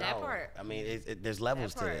 They don't know. That part. I mean, there's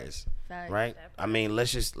levels to this, Facts. right? I mean, I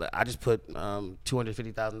just put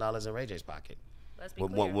 $250,000 in Ray J's pocket. Let's be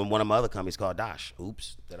with clear. one of my other companies called Dosh.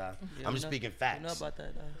 Oops, I'm just speaking facts. You know about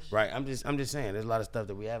that, Dosh. Right. I'm just saying. There's a lot of stuff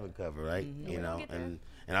that we haven't covered, right? And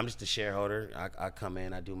I'm just a shareholder. I come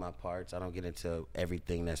in, I do my parts. I don't get into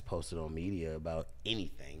everything that's posted on media about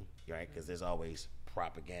anything, right? Because there's always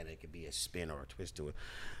propaganda. It could be a spin or a twist to it,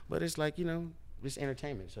 but it's like it's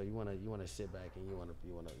entertainment. So you wanna sit back and you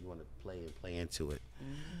wanna play into it.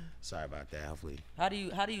 Sorry about that. Hopefully. How do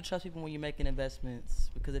you trust people when you're making investments?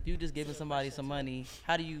 Because if you just giving somebody some money,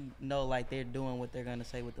 how do you know like they're doing what they're gonna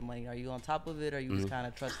say with the money? Are you on top of it, or are you just kind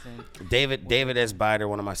of trusting? David S. Bider,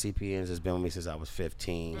 one of my CPNs, has been with me since I was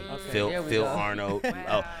 15. Okay, Phil Arnold.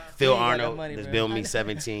 Phil Arnold has been with me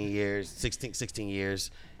 16 years.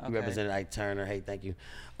 He represented Ike Turner. Hey, thank you.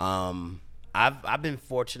 I've been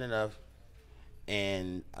fortunate enough,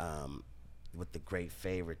 and with the great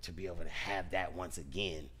favor to be able to have that once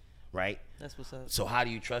again, right? That's what's up. So how do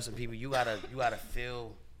you trust some people? You gotta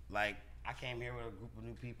feel like I came here with a group of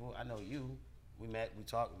new people. I know you. We met, we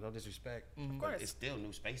talked, no disrespect. Of course. It's still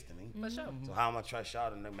new space to me. For sure. So how am I trust y'all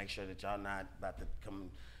to make sure that y'all not about to come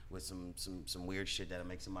with some weird shit that'll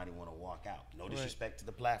make somebody want to walk out? No disrespect to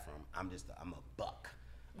the platform. I'm a buck.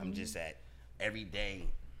 I'm just at every day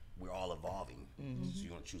we're all evolving. So you're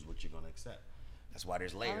gonna choose what you're gonna accept. That's why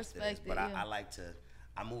there's layers to this. But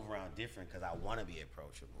I move around different because I want to be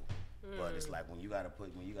approachable. But it's like when you gotta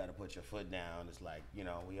put your foot down, it's like,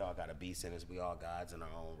 we all gotta be sinners, we all gods in our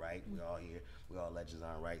own right. We all here, we all legends in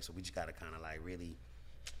our right. So we just gotta kinda like really,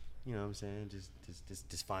 you know what I'm saying,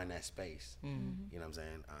 just find that space. You know what I'm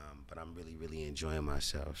saying? But I'm really, really enjoying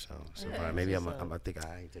myself. So far, maybe I think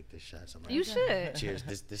I ain't take this shot. You should. Cheers.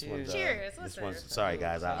 This one's cheers. sorry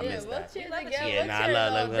guys, I missed that. Cheers I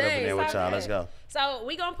love it up in there with y'all. Let's go. So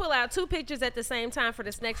we gonna pull out 2 pictures at the same time for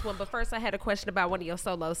this next one. But first, I had a question about one of your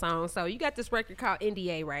solo songs. So you got this record called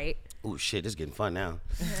NDA, right? Oh shit, this is getting fun now.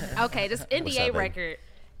 Okay, this NDA up, record.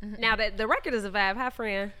 Now that the record is a vibe. Hi,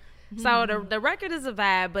 friend. So the record is a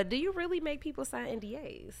vibe, but do you really make people sign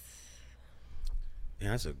NDAs?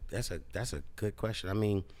 Yeah, that's a good question. I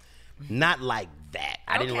mean, not like that.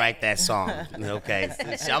 I didn't write that song. Okay,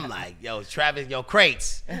 so I'm like, yo, Travis, yo,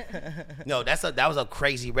 Crates. No, that was a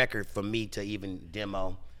crazy record for me to even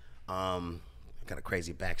demo. I got a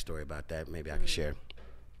crazy backstory about that. Maybe I can share.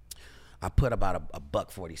 I put about a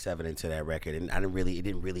 $147 into that record, and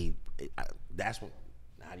that's what.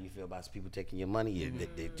 How do you feel about people taking your money?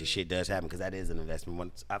 The shit does happen because that is an investment.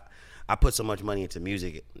 Once I put so much money into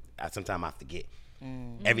music, sometimes I forget.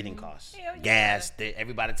 Everything costs. Gas.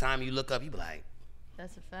 By the time you look up, you be like,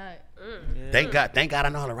 That's a fact. Yeah. Thank God I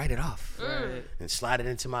know how to write it off and slide it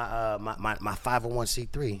into my my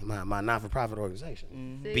 501c3, my non-for-profit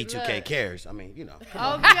organization. B2K cares. I mean, you know.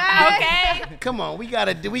 Okay. Come on, we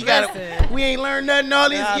ain't learned nothing all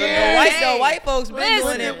these years. The white folks been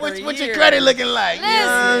doing it for What's your credit looking like? You know what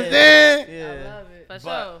I'm saying? Yeah. I love it. For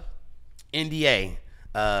sure. NDA.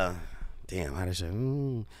 Damn, how to say?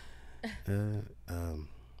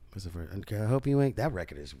 What's the first? Girl, I hope you ain't. That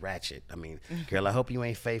record is ratchet. I mean, girl, I hope you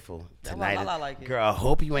ain't faithful tonight. I like it. Girl, I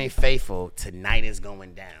hope you ain't faithful. Tonight is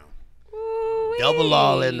going down. Ooh-wee. Double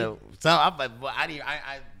all in the. So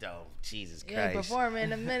I Jesus Christ. You ain't performing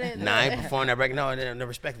in a minute. Nah, I ain't performing that record. No,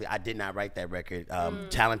 respectfully, I did not write that record.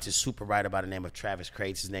 Talented super writer by the name of Travis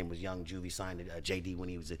Crates. His name was Young Juvie. Signed to JD when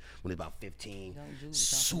he was about 15.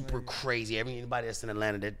 Super crazy. Anybody that's in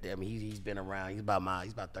Atlanta, he's been around. He's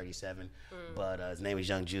about 37. But his name is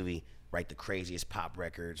Young Juvie. Write the craziest pop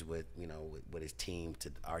records with his team, to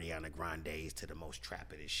Ariana Grande's, to the most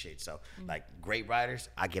trappedest shit. So like great writers,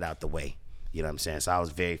 I get out the way. You know what I'm saying? So I was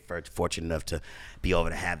very fortunate enough to be able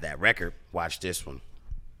to have that record. Watch this one.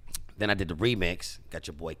 Then I did the remix. Got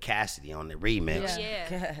your boy Cassidy on the remix.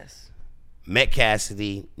 Yeah. Met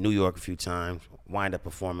Cassidy, New York a few times. Wind up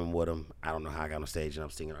performing with him. I don't know how I got on stage and I'm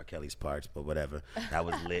singing R. Kelly's parts, but whatever. That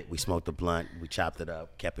was lit. We smoked the blunt. We chopped it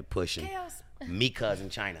up. Kept it pushing. Mika's in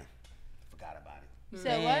China. Forgot about it. You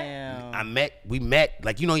said what? We met,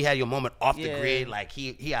 like, you had your moment off the grid, like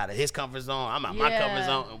he out of his comfort zone, I'm out my comfort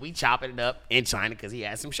zone, and we chopping it up in China because he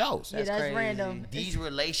had some shows. That's crazy. Random. These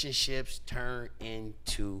relationships turn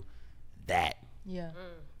into that. Yeah.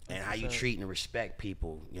 And how you treat and respect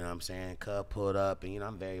people, you know what I'm saying? Cub pulled up, and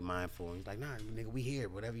I'm very mindful. He's like, nah, nigga, we here.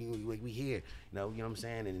 Whatever we here. You know what I'm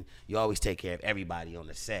saying? And you always take care of everybody on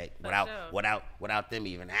the set without them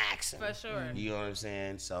even asking. For sure. You know what I'm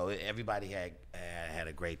saying? So everybody had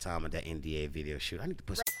a great time at that NDA video shoot. I need to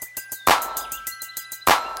put.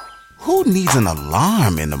 Who needs an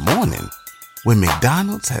alarm in the morning when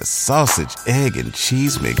McDonald's has sausage, egg, and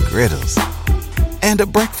cheese McGriddles and a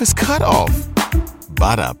breakfast cutoff?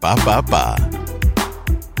 Ba-da-ba-ba-ba.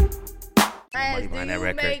 Do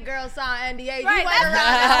you make girls sign NDA? Right, you went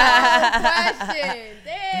around the whole question.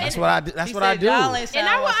 That's what I do. That's what I do. And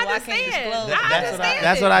I will understand.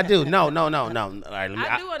 That's what I do. No. All right,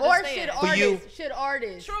 I do understand. Or should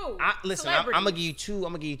artists? True. Listen, I'm gonna give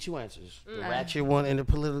you two answers. The ratchet one and the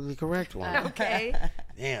politically correct one. Okay.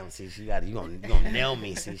 Damn. See, you gonna nail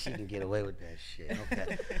me. See, she can get away with that shit.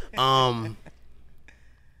 Okay.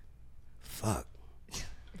 Fuck.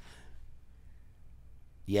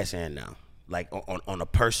 Yes and no. Like on a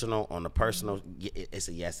personal, it's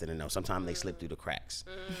a yes and a no. Sometimes they slip through the cracks,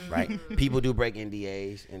 right? People do break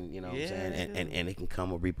NDAs, and what I'm saying, and it can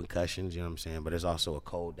come with repercussions. You know what I'm saying? But there's also a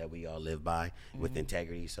code that we all live by with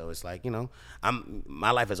integrity. So it's like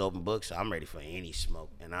my life is open book, so I'm ready for any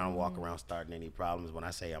smoke, and I don't walk around starting any problems. When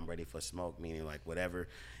I say I'm ready for smoke, meaning like whatever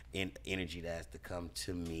energy that has to come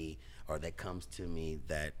to me or that comes to me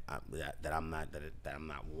that I'm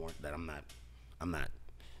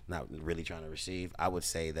not really trying to receive, I would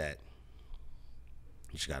say that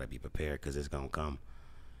you just got to be prepared because it's going to come.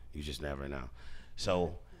 You just never know.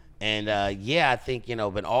 So, and I think,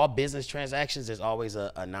 but all business transactions, there's always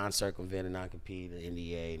a non-circumvent, a non-compete, an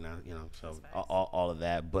NDA, so all of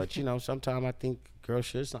that. But, sometimes I think girls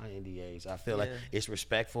should sign NDAs. I feel like it's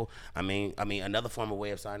respectful. I mean, another form of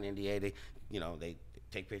way of signing NDA, they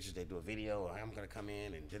take pictures, they do a video, or I'm gonna come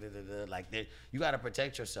in and da-da-da-da. Like, you gotta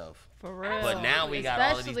protect yourself. For real. But now we got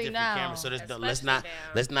all of these different cameras, so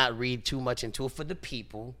let's not read too much into it for the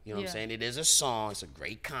people. You know what I'm saying? It is a song, it's a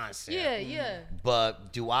great concept. Yeah.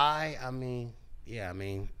 But do I mean,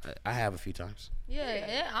 I have a few times.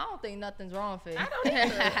 Yeah, I don't think nothing's wrong with it. I don't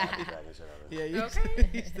either.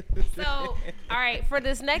 Okay. So, all right, for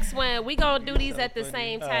this next one, we gonna do these at the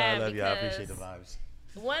same time. I love you. I appreciate the vibes.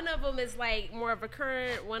 One of them is like more of a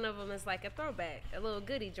current. One of them is like a throwback, a little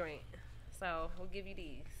goodie joint. So we'll give you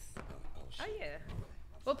these. Oh yeah.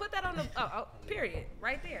 We'll put that on the period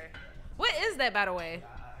right there. What is that, by the way?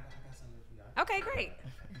 Okay, great.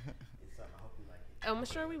 I'm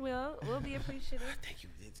sure we will. We'll be appreciative. Thank you.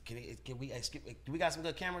 Can we skip? Do we got some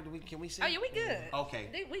good camera? Can we see? Oh yeah, we good.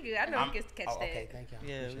 Okay. We good. I know we can catch that. Okay, thank you.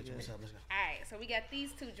 Yeah, we good. Let's go. All right, so we got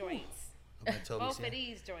these two joints. Both of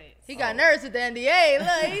these joints. He got nervous with the NDA.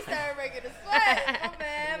 Look, he started making a sweat.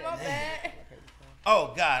 My bad.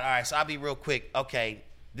 Oh God! All right, so I'll be real quick. Okay,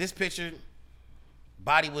 this picture,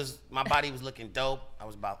 my body was looking dope.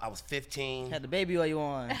 I was 15. Had the baby oil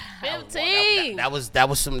on. 15. That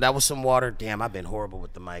was some water. Damn, I've been horrible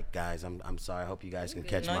with the mic, guys. I'm sorry. I hope you guys can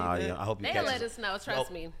catch my audio. I hope you they'll catch let us know. Trust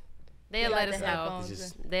me. They'll let us know.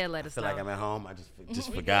 They'll let us know. I feel like I'm at home. I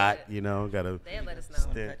just forgot, gotta. They'll let us know.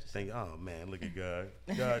 Think, oh man, look at God.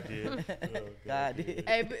 God did. God did.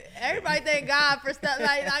 Hey, everybody thank God for stuff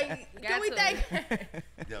like can we thank?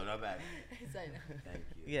 No bad. Thank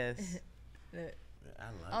you. Yes.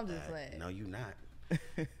 I'm just glad. No, you not.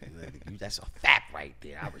 That's a fact right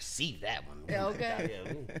there. I received that one. Yeah, okay.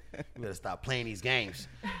 We better stop playing these games.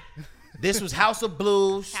 This was House of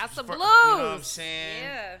Blues. House of Blues. You know what I'm saying?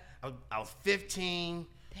 Yeah. I was 15.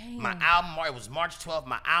 Damn. My album, it was March 12th.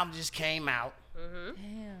 My album just came out. Mm-hmm.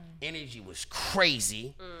 Damn. Energy was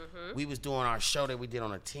crazy. Mm-hmm. We was doing our show that we did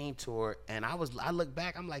on a team tour, and I look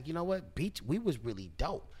back, I'm like, you know what? Beach, we was really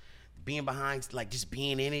dope. Being behind, like just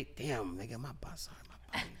being in it. Damn, nigga, my body,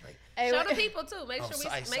 like. Show the people too. Make sure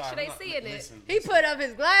they seeing it. He put up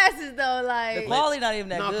his glasses though, like the quality not even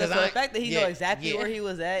that good. So the fact that he know exactly where he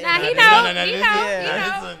was at. Nah, he know.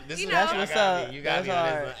 That's what's up. You got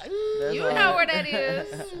hard. You know where that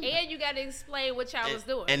is, and you got to explain what y'all was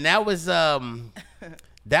doing. And that was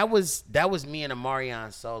that was me and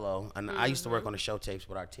Amarion solo, and I used to work on the show tapes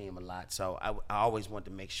with our team a lot. So I always wanted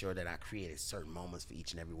to make sure that I created certain moments for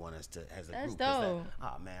each and every one of us as a group. That's dope.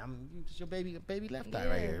 Oh man, I'm just your baby left eye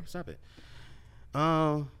right here. Stop it.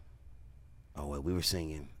 Oh wait, we were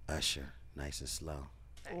singing Usher, Nice and Slow.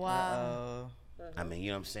 Wow. I mean, you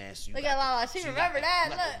know what I'm saying? So Look at Lala. She remember that.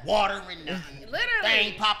 Look. Water and the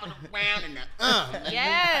thing popping around and the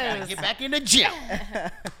yes. Gotta get back in the gym.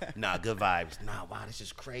 Nah, good vibes. Nah, wow, this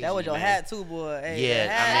is crazy. That was your hat too, boy. Hey,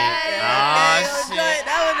 yeah, shit.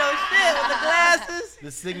 That was no shit with the glasses.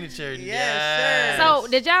 The signature. Yes, sir. So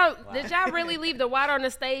did y'all really leave the water on the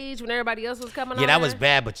stage when everybody else was coming on? Yeah, that was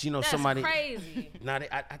bad, but that's somebody. Crazy. Nah,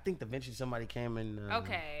 I think eventually somebody came and.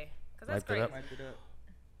 Okay, because that's crazy.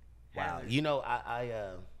 Wow,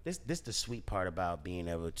 this the sweet part about being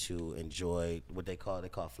able to enjoy what they call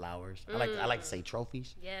flowers. I like to say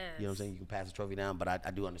trophies. Yes. You know what I'm saying? You can pass a trophy down, but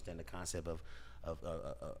I do understand the concept of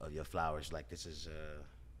your flowers. Like this is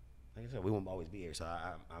like I said, we won't always be here, so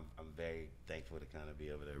I'm very thankful to kind of be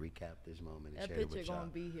able to recap this moment and that share it with picture y'all.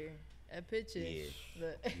 Gonna be here. That picture. Yeah.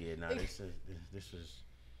 No, this is.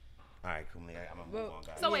 All right, cool. I'm gonna move on,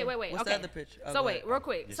 guys. So wait. What's okay. the other picture? So wait, real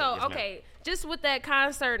quick. Yes, just with that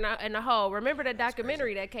concert and the whole, remember the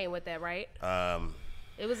documentary that came with that, right?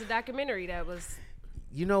 It was a documentary that was.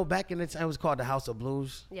 Back in the time, it was called The House of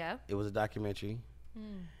Blues. Yeah. It was a documentary.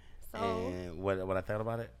 So. And what I thought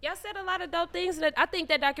about it? Y'all said a lot of dope things, and I think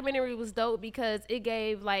that documentary was dope because it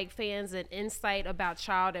gave like fans an insight about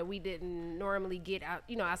y'all that we didn't normally get out,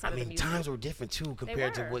 outside of the music. Times were different too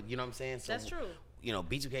compared to what I'm saying. So, that's true.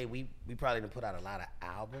 B2K, we probably didn't put out a lot of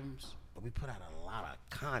albums, but we put out a lot of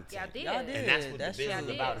content. Y'all did. And that's what the business is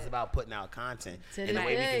about. It's about putting out content. And the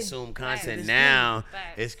way we consume content Facts. now,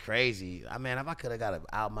 Facts. it's crazy. I mean, if I could have got an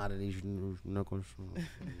album out of these knuckles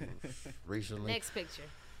recently. Next picture.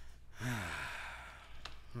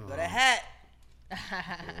 Got a hat. All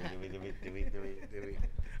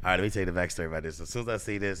right, let me tell you the backstory about this. As soon as I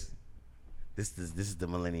see this is the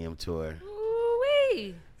Millennium Tour.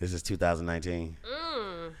 Ooh-wee. This is 2019.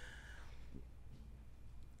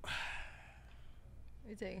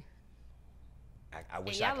 I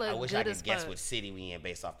wish I could guess what city we in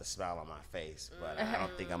based off the smile on my face, but I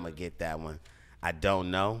don't think I'm gonna get that one. I don't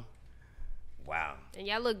know. Wow. And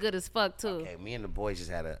y'all look good as fuck too. Okay, me and the boys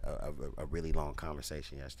just had a really long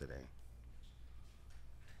conversation yesterday.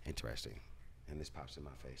 Interesting. And this pops in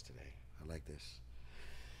my face today. I like this.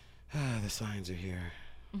 The signs are here.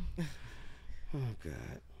 Oh,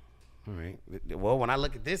 God. All right. Well, when I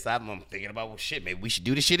look at this, I'm thinking about, well, shit, maybe we should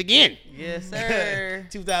do this shit again. Yes, sir.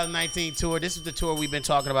 2019 tour. This is the tour we've been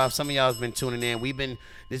talking about. Some of y'all have been tuning in. We've been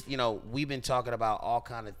talking about all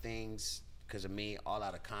kind of things because of me, all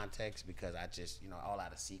out of context, because I just, all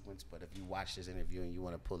out of sequence. But if you watch this interview and you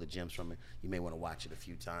want to pull the gems from it, you may want to watch it a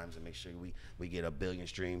few times and make sure we get 1 billion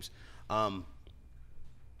streams. Yeah,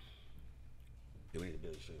 we need 1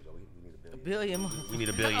 billion streams. We need 1 billion. We need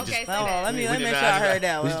 1 billion. Okay, let me make sure I heard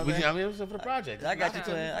that one. It was for the project. I got you,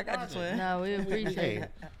 twin. No, we appreciate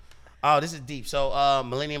it. Oh, this is deep. So,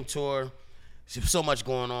 Millennium Tour. So much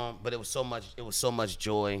going on, but it was so much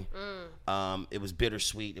joy. It was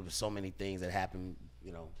bittersweet. It was so many things that happened,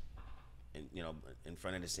 in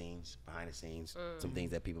front of the scenes, behind the scenes. Some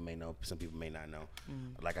things that people may know, some people may not know.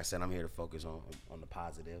 Like I said, I'm here to focus on the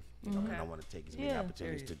positive. And I want to take as many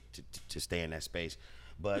opportunities to stay in that space.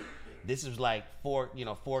 But this is like four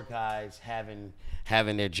guys having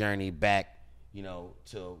their journey back,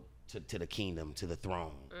 to the kingdom, to the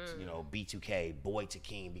throne. B2K, boy to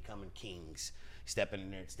king, becoming kings,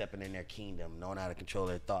 stepping in their kingdom, knowing how to control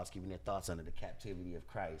their thoughts, keeping their thoughts under the captivity of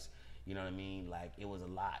Christ. You know what I mean? Like, it was a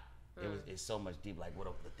lot. It's so much deep. Like what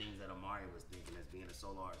the things that Amari was thinking as being a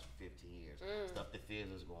solo artist for 15 years, stuff that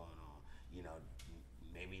Fizz was going on. You know,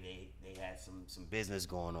 maybe they had some business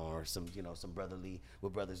going on, or some some brotherly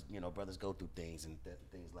with brothers. Brothers go through things and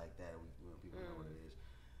things like that. People know what it is.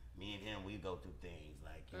 Me and him, we go through things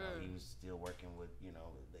like he was still working with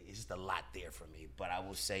it's just a lot there for me. But I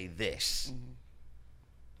will say this: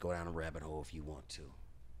 go down a rabbit hole if you want to.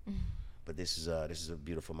 But this is a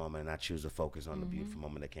beautiful moment, and I choose to focus on the beautiful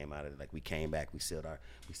moment that came out of it. Like we came back, we sealed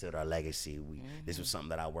our legacy. This was something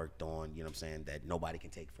that I worked on. You know what I'm saying? That nobody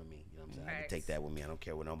can take from me. You know what I'm saying? I can take that with me. I don't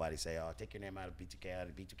care what nobody say. Oh, take your name out of B2K, out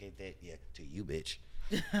of B2K. That to you, bitch.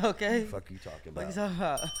 Okay. Fuck you talking about? What you talking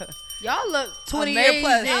about? Y'all look 20 amazing. year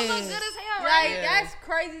plus. Y'all look good as hell, right? Like that's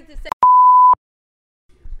crazy to say.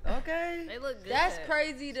 Okay. They look good. That's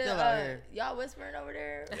crazy Still out to here. y'all whispering over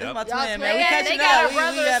there. This is my Y'all twin, man. We twins? catching got up. a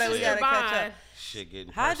brother We gotta catch up. Shit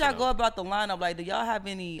getting How'd y'all personal. go about the lineup? Like, do y'all have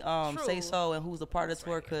any say so and who's a part of the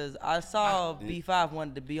tour? Because I saw B5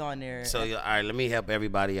 wanted to be on there. So all right, let me help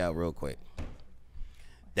everybody out real quick.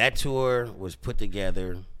 That tour was put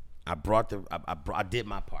together. I did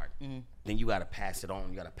my part. Then you got to pass it on.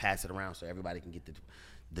 You got to pass it around so everybody can get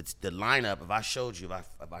the lineup. If I showed you,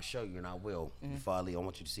 if I show you, and I will, Farley, I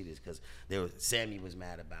want you to see this because Sammy was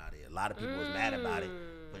mad about it. A lot of people was mad about it,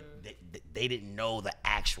 but they didn't know the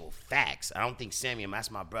actual facts. I don't think Sammy, and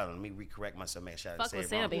that's my brother. Let me recorrect myself. Make sure I Fuck say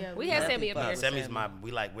with it wrong. Sammy. We had Sammy up here. Sammy's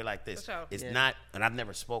we're like this. For sure. It's not, and I've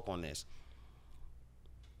never spoke on this.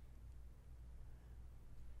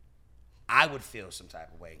 I would feel some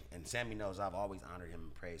type of way, and Sammy knows I've always honored him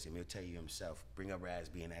and praised him. He'll tell you himself, bring up Raz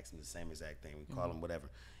B and ask him the same exact thing. We call him whatever.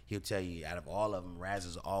 He'll tell you, out of all of them, Raz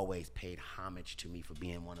has always paid homage to me for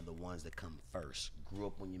being one of the ones that come first. Grew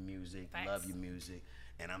up on your music, love your music,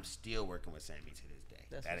 and I'm still working with Sammy to this day.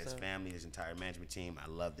 That is family, his entire management team. I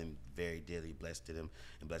love them very dearly, blessed to them,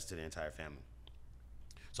 and blessed to the entire family.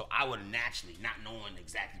 So I would naturally, not knowing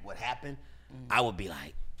exactly what happened, I would be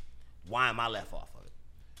like, why am I left off of it?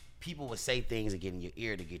 People would say things and get in your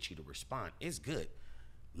ear to get you to respond. It's good.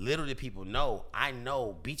 Little did people know, I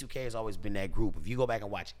know B2K has always been that group. If you go back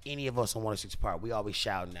and watch any of us on 106 Park, we always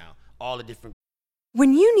shouting out all the different.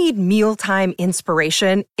 When you need mealtime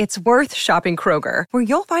inspiration, it's worth shopping Kroger, where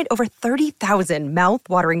you'll find over 30,000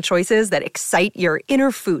 mouth-watering choices that excite your inner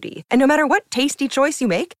foodie. And no matter what tasty choice you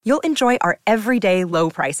make, you'll enjoy our everyday low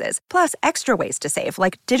prices, plus extra ways to save,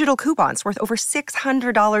 like digital coupons worth over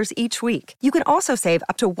 $600 each week. You can also save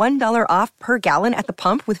up to $1 off per gallon at the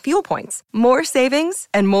pump with fuel points. More savings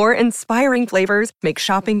and more inspiring flavors make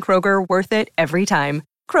shopping Kroger worth it every time.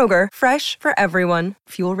 Kroger, fresh for everyone.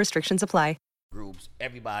 Fuel restrictions apply. Groups,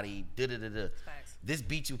 everybody, This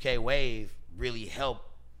B2K wave really helped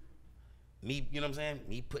me, you know what I'm saying?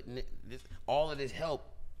 Me putting all of this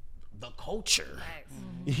helped the culture.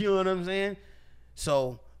 You know what I'm saying?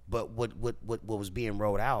 So, but what was being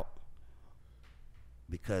rolled out,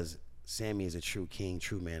 because Sammy is a true king,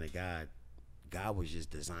 true man of God, God was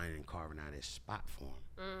just designing and carving out his spot for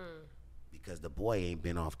him. Because the boy ain't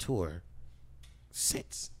been off tour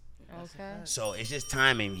since. Okay. So it's just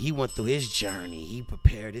timing. He went through his journey. He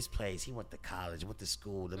prepared his place. He went to college, went to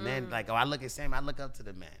school. The man, like, I look at Sam, I look up to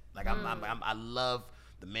the man. Like, I love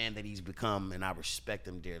the man that he's become, and I respect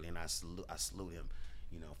him dearly, and I salute him,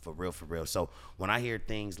 for real. So when I hear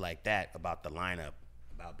things like that about the lineup,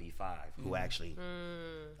 about B5, who actually,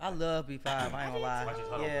 I love B5. I ain't gonna lie.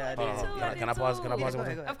 Yeah, I did. Can I pause? Can I pause?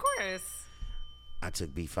 Of course. I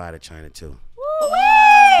took B5 to China too.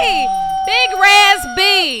 Woo-wee! Big Raz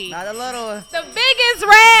B. Not a little one. The biggest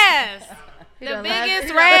Raz. The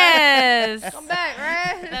biggest Raz. Come back,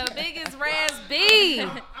 Raz. The biggest Raz B.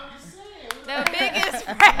 The biggest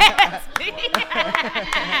Raz B.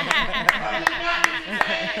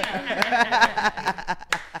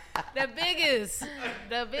 The biggest Raz.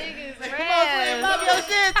 Come on, twin. Pop your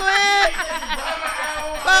shit, twin.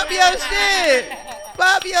 Pop your shit.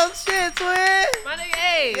 Pop your shit, twin. My nigga,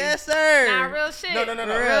 hey. Yes, sir. Nah, real shit. No.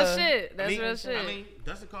 Real shit. That's real shit. I mean,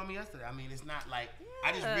 Dustin called me yesterday. I mean, it's not like,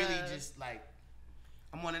 I just really just like,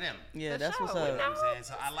 I'm one of them. Yeah, that's what's You know up. what I'm saying?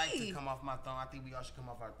 So I like to come off my throne. I think we all should come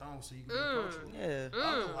off our throne so you can be approachable. Yeah.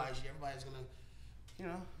 Otherwise, everybody's going to, if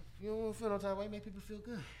you don't feel no type of way, make people feel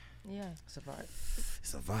good. Yeah. It's a vibe.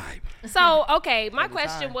 It's a vibe. So, okay, my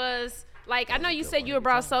question was, like, I know you said you had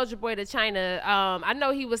brought Soulja Boy to China. I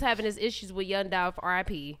know he was having his issues with Young Dolph,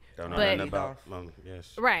 R.I.P. Don't know nothing about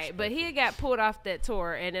yes. Right, but he got pulled off that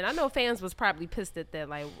tour, and then I know fans was probably pissed at that.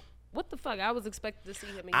 Like, what the fuck? I was expecting to see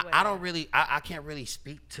him anyway. I can't really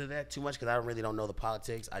speak to that too much because I really don't know the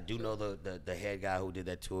politics. I do know the head guy who did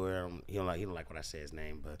that tour. He don't like when I say his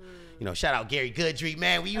name, but you know, shout out Gary Goodry,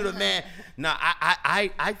 man. You the man. No,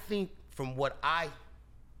 I think from what I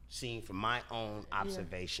seen from my own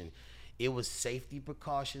observation, it was safety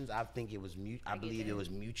precautions. I think it was I believe it was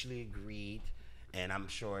mutually agreed, and I'm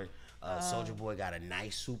sure Soulja Boy got a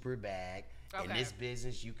nice super bag. Okay. In this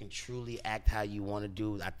business, you can truly act how you want to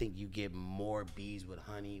do. I think you get more bees with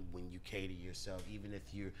honey when you cater yourself, even if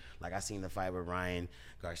you're, like I seen the fight with Ryan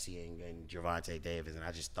Garcia and Gervonta Davis, and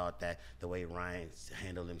I just thought that the way Ryan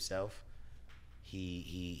handled himself,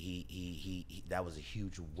 he that was a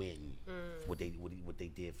huge win. What they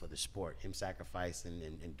did for the sport, him sacrificing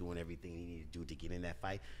and doing everything he needed to do to get in that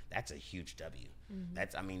fight, that's a huge W.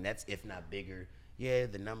 That's if not bigger. Yeah,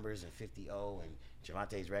 the numbers and 50-0 and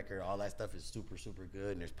Gervonta's record, all that stuff is super, super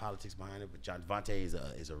good, and there's politics behind it. But Gervonta is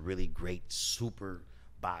a really great super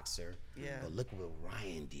boxer. Yeah. But look what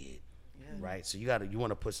Ryan did, right? So you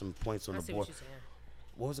want to put some points on the board.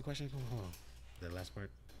 What was the question? Hold on. The last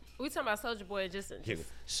part. We talking about Soulja Boy just.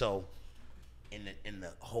 So, in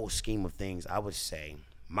the whole scheme of things, I would say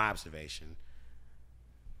my observation.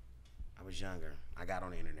 I was younger. I got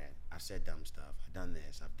on the internet. I said dumb stuff. I've done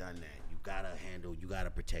this. I've done that. You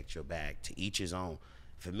gotta protect your bag. To each his own.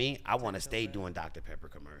 For me, I want to stay doing Dr. Pepper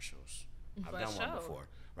commercials. I've done one before,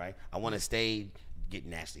 right? I want to stay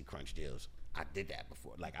getting Nasty Crunch deals. I did that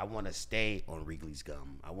before. Like, I want to stay on Wrigley's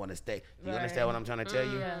gum. I want to stay. Do you understand what I'm trying to tell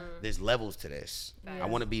you? Yeah. There's levels to this. I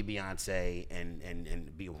want to be Beyonce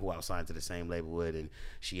and be who I was signed to the same label with, and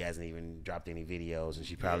she hasn't even dropped any videos, and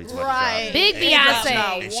she probably Big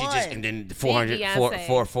Beyonce. And she just and then 400.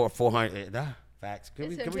 Facts. Can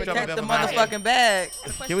we protect the motherfucking bag?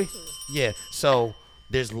 Can we? Yeah. So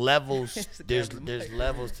there's levels. There's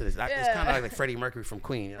levels to this. It's kind of like Freddie Mercury from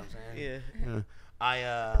Queen. You know what I'm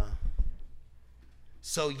saying?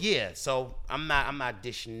 So I'm not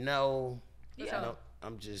dishing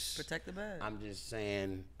I'm just protect the bag. I'm just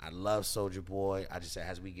saying I love Soulja Boy. I just say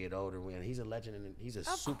as we get older, he's a legend and he's a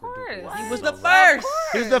super duper. He was the first.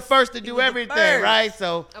 He was the first to do everything, right?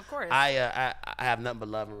 So of course, I have nothing but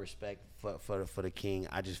love and respect for the king.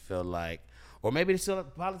 I just feel like, or maybe the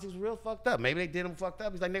politics real fucked up. Maybe they did him fucked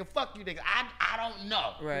up. He's like, nigga, fuck you, nigga. I don't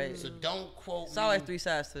know. Right. So don't quote. It's always three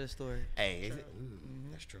sides to the story. Hey, is it?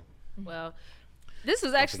 That's true. Well. This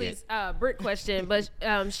was actually a Britt question, but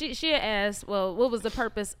she had asked, well, what was the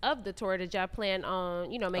purpose of the tour? Did y'all plan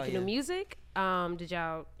on, making new music? Did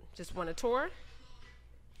y'all just want to tour?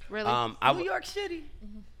 Really? New York City.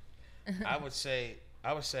 I would say,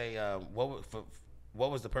 what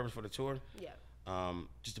was the purpose for the tour? Yeah.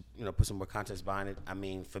 Just to put some more context behind it. I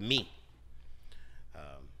mean, for me,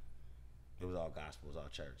 it was all gospel, it was all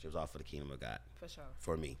church, it was all for the kingdom of God. For sure.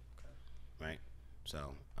 For me, right?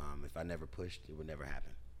 So if I never pushed, it would never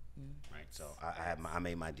happen, right? So I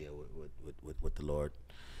made my deal with the Lord,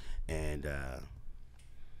 and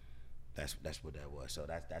that's what that was. So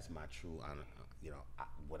that's my true honor.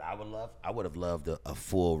 What I would have loved a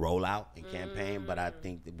full rollout and campaign, but I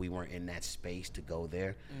think that we weren't in that space to go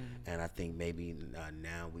there, and I think maybe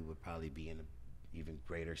now we would probably be in an even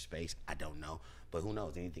greater space. I don't know, but who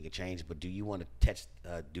knows? Anything could change. But do you want to touch?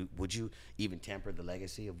 Would you even tamper the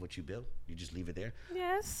legacy of what you built? You just leave it there?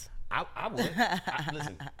 Yes. I would.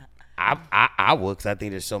 Listen, I would, because I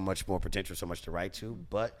think there's so much more potential, so much to write to.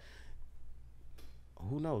 But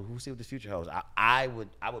who knows? We'll see what the future holds. I would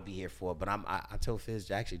be here for it. But I told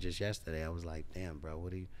Fizz actually just yesterday. I was like, damn, bro,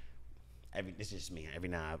 what do you? This is just me. Every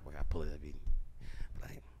now I pull it up,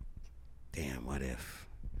 like, damn, what if?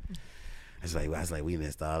 I was like, we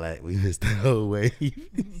missed all that. We missed the whole wave.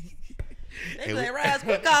 They like, Raz,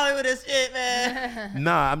 quit calling with this shit, man.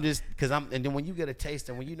 Nah, I'm just, and then when you get a taste,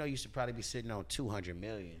 and when you should probably be sitting on 200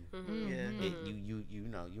 million,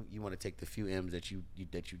 you want to take the few M's that you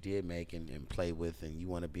did make and play with, and you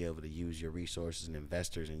want to be able to use your resources and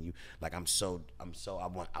investors, and I want so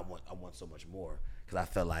much more, because I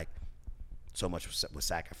felt like so much was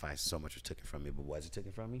sacrificed, so much was taken from me. But was it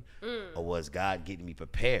taken from me, or was God getting me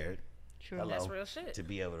prepared? True. That's real shit. To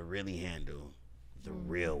be able to really handle the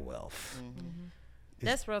real wealth.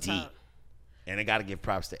 That's real deep. talk. And I got to give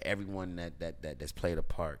props to everyone that's played a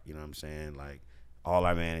part. You know what I'm saying? Like all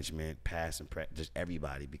our management, past and present, just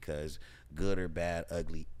everybody. Because good or bad,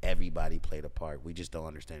 ugly, everybody played a part. We just don't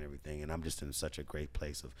understand everything. And I'm just in such a great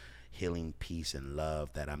place of healing, peace, and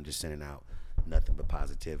love that I'm just sending out nothing but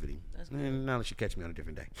positivity. And now that you catch me on a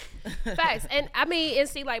different day. Facts. And I mean, and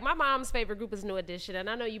see, like my mom's favorite group is New Edition, and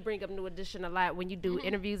I know you bring up New Edition a lot when you do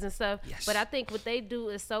interviews and stuff. Yes. But I think what they do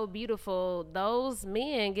is so beautiful. Those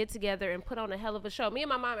men get together and put on a hell of a show. Me and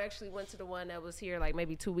my mom actually went to the one that was here like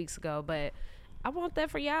maybe 2 weeks ago, but I want that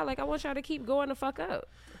for y'all. Like I want y'all to keep going the fuck up.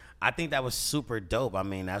 I think that was super dope. I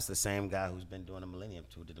mean, that's the same guy who's been doing the Millennium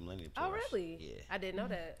Tour, did the Millennium Tour. Oh, really? Yeah. I didn't know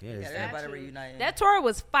that. Yeah, everybody reuniting. That tour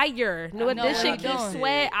was fire. New Edition, Keith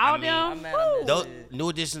Sweat, all them. Those New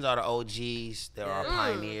Editions are the OGs. They're our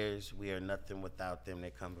pioneers. We are nothing without them.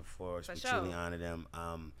 They come before us. We truly honor them.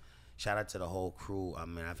 Shout out to the whole crew. I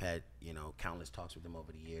mean, I've had, countless talks with them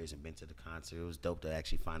over the years and been to the concert. It was dope to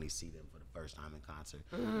actually finally see them for the first time in concert.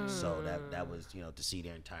 So that was, to see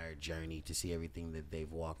their entire journey, to see everything that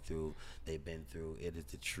they've walked through, they've been through. It is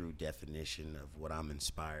the true definition of what I'm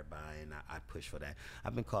inspired by, and I push for that.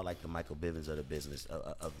 I've been called like the Michael Bivins of the business.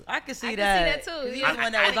 I can see that. too. He was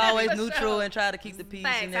one that was always neutral and tried to keep the peace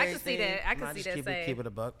and everything. I can see that. I can see that. Keep it a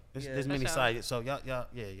buck. There's many sides. So y'all, yeah.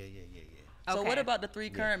 So what about the 3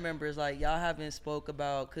 current members? Like y'all haven't spoke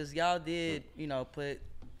about, cause y'all did, put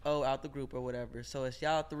out the group or whatever. So it's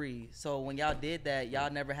y'all 3. So when y'all did that,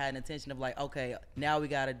 y'all never had an intention of like, okay, now we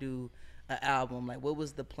got to do an album. Like what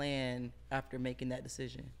was the plan after making that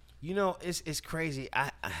decision? It's crazy.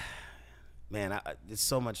 There's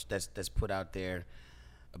so much that's put out there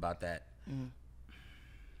about that.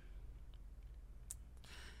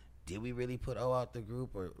 Did we really put O out the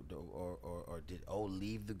group, or did O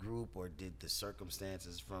leave the group, or did the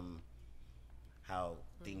circumstances from how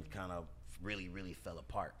things kind of really, really fell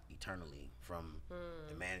apart eternally from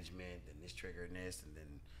the management and this triggered this, and then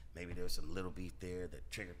maybe there was some little beef there that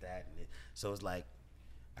triggered that, so it's like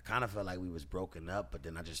I kind of felt like we was broken up, but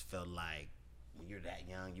then I just felt like when you're that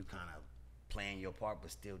young, you kind of playing your part,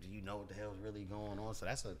 but still, do you know what the hell's really going on? So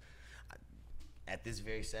that's at this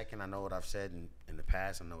very second, I know what I've said in the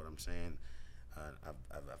past. I know what I'm saying. I've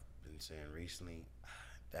been saying recently.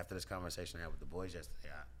 After this conversation I had with the boys yesterday,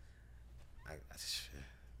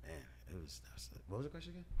 what was the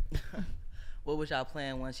question again? What was y'all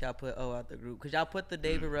plan once y'all put O out the group? Because y'all put the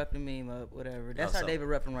David Ruffin meme up, whatever. That's our David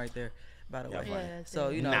Ruffin right there, by the way. Yeah,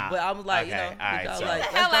 so, but I was like, okay, let's the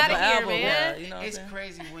hell out of here, man. It's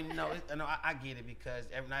crazy when, I get it because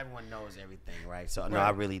not everyone knows everything, right? So, no,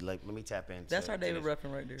 I really, let me tap into That's our David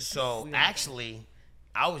Ruffin right there. So, actually,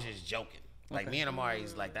 I was just joking. Like, me and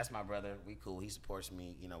Amari's, like, that's my brother. We cool. He supports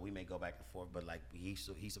me. We may go back and forth, but, like, he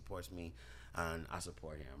supports me, and I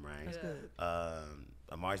support him, right? That's good.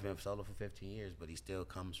 Amari's been solo for 15 years, but he still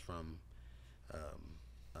comes from,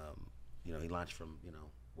 he launched from,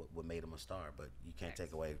 what made him a star, but you can't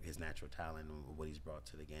take away his natural talent and what he's brought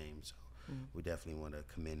to the game. So we definitely want to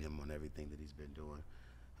commend him on everything that he's been doing.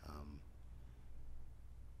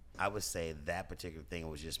 I would say that particular thing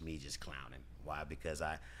was just me just clowning. Why? Because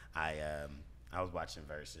I was watching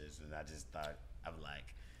Versus and I just thought, I was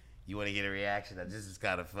like, you want to get a reaction? This is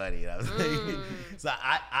kind of funny. I was like, so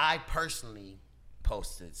I personally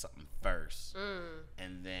posted something first,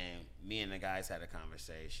 and then me and the guys had a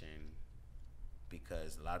conversation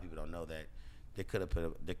because a lot of people don't know that there could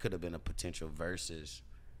have been a potential Versus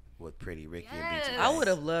with Pretty Ricky and B2K's. I would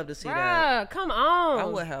have loved to see that. Come on. I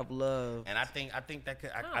would have loved. And I think that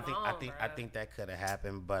could I think that could have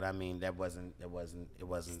happened, but I mean it wasn't. Still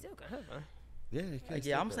could happen.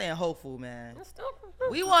 Yeah, I'm saying hopeful, man.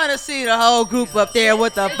 We want to see the whole group up there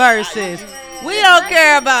with the verses. We don't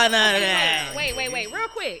care about none of that. Wait, real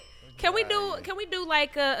quick. Can we do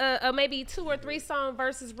like a maybe 2 or 3 song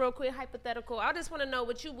verses real quick, hypothetical? I just want to know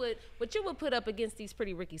what you would put up against these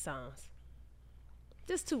Pretty Ricky songs.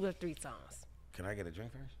 Just 2 or 3 songs. Can I get a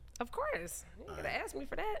drink first? Of course. You gotta ask me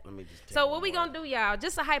for that. Let me just so what we gonna do, y'all?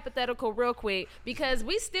 Just a hypothetical real quick, because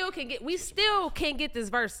we still can get this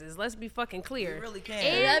verses. Let's be fucking clear. We really can.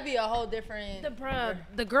 And that'd be a whole different.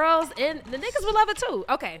 The girls and the niggas will love it too.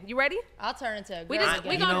 Okay, you ready? I'll turn into a girl.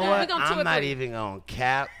 We gonna do 2 or 3. I'm not even on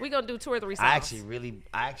cap. We gonna do 2 or 3 songs. I actually.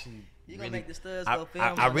 You gonna make the studs go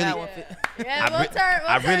film? I really. We'll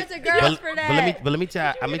turn to girls for that. But let me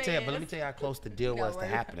tell you how close the deal was to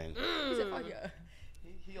happening. He said, "Fuck yeah."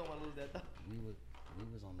 He don't want to lose that though. We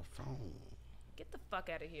was on the phone. Get the fuck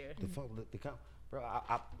out of here. Bro,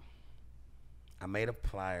 I made a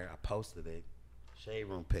flyer. I posted it. Shade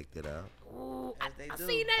Room picked it up. Ooh, I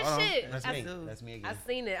seen that shit. That's me again. I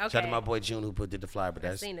seen it. Okay. Shout out to my boy June who did the flyer, but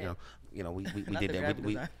that's we did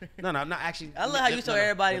that. No, not actually. I love how you show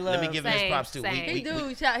everybody love. Let me give him his props too. He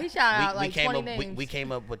shot out like 20 names. We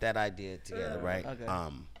came up with that idea together, right? Okay.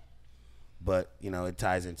 But it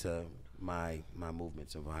ties into my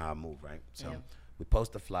movements and how I move, right? So we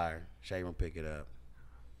post the flyer. Shade Room pick it up.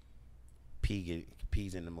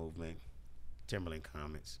 P's in the movement. Timberland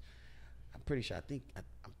comments. I'm pretty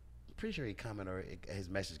sure he commented or his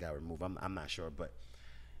message got removed. I'm not sure, but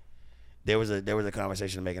there was a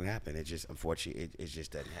conversation to make it happen. It just unfortunately it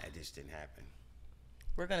just didn't happen.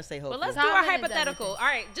 We're gonna say hopeful. Well, let's do our hypothetical. All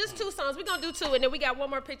right, just 2 songs. We're gonna do 2, and then we got one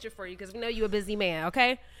more picture for you because we know you're a busy man.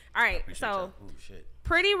 Okay. All right. So,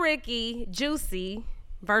 Pretty Ricky, Juicy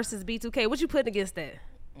versus B2K. What you putting against that?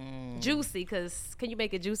 Juicy, because can you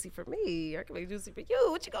make it juicy for me? I can make it juicy for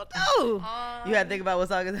you. What you gonna do? You had to think about what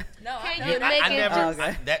song is that? No, can you make it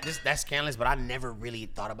juicy? That's scandalous, but I never really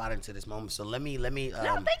thought about it until this moment. So let me. No,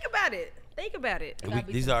 think about it. Think about it.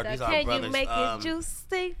 These are brothers. Can you make it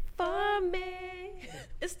juicy for me?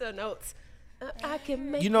 It's the notes. I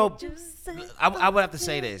can make it juicy. I would have to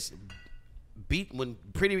say this. When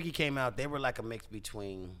Pretty Ricky came out, they were like a mix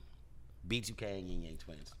between B2K and Yin Yang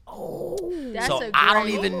Twins. Oh, that's so a great. I don't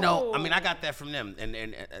even know. I mean, I got that from them,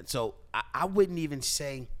 and so I wouldn't even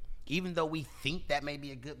say, even though we think that may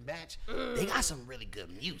be a good match, they got some really good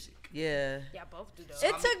music. Yeah. Yeah, both do though.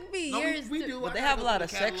 It took me years. We do. But they have a lot of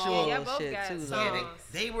sexual shit got too. songs.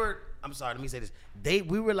 They were. I'm sorry. Let me say this.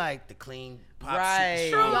 We were like the clean pop. Right.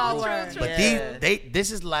 True. But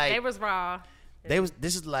this is like they was raw.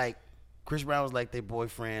 This is like Chris Brown was like their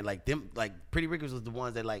boyfriend. Like them. Like Pretty Ricky was the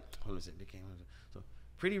ones that like. Hold on a second. So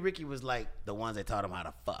Pretty Ricky was like the ones that taught them how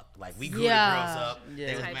to fuck. Like we grew the girls up. Yeah.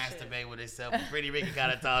 They was masturbating with themselves. Pretty Ricky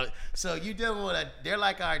kind of taught. So you dealing with they're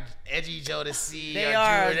like our edgy Jodeci. They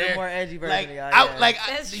are the more edgy version.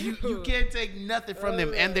 You can't take nothing from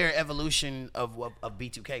them and their evolution of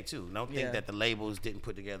B2K too. Don't think that the labels didn't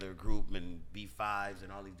put together a group and B5s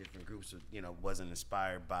and all these different groups. Wasn't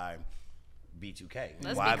inspired by B2K.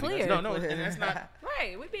 Let's be clear. No, and that's not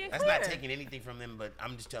right. We being that's clear. not taking anything from them, but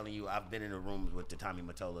I'm just telling you, I've been in the rooms with the Tommy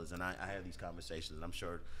Mottolas, and I have these conversations, and I'm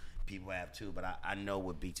sure people have too. But I know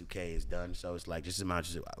what B2K has done, so it's like just as much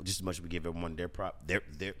as we give everyone their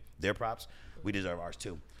props, we deserve ours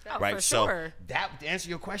too. Oh, right? For so sure. that to answer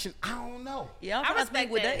your question, I don't know. Yeah, I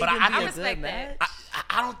respect that. But I respect that.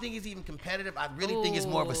 I don't think it's even competitive. I really think it's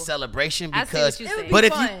more of a celebration because. I see what you're saying. But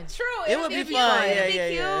if fun. True, it would be fun.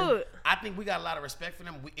 Yeah. Cute. I think we got a lot of respect for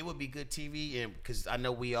them. It would be good TV, and because I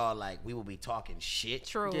know we all we will be talking shit.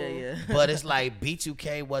 True. Yeah. But it's like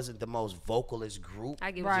B2K wasn't the most vocalist group. I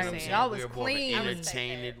get what you're saying. Y'all was we were clean. more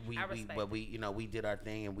entertained. But we did our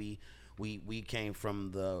thing, and we came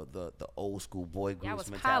from the old school boy groups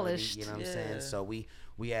was mentality. polished. You know what I'm saying? So we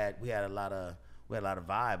had a lot of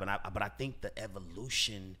vibe, but I think the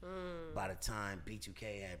evolution by the time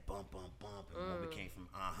B2K had Bump, and when we came from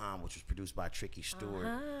which was produced by Tricky Stewart,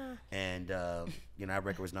 and that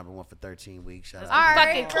record was #1 for 13 weeks. Shout out to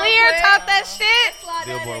Fucking clear. Talk that shit.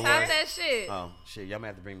 Billboard Talk that shit. Oh shit, y'all may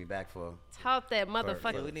have to bring me back for. Talk that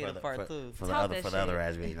motherfucker. We need a part 2. For the other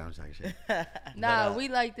Raz B. I'm talking shit. Nah, we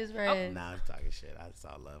like this red. Nah, I'm talking shit. That's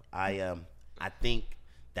all love. I think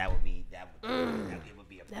that would be it would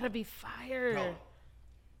be a That'll be fire. Bro,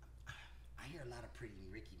 I hear a lot of Pretty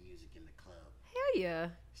Ricky music in the club. Hell yeah.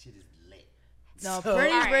 Shit is lit. No,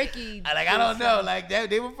 Pretty Ricky. I don't know. Like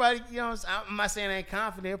they would probably, I'm not saying they ain't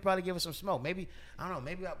confident. They'll probably give us some smoke. Maybe I don't know.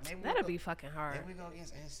 Maybe that'll be fucking hard. Maybe we go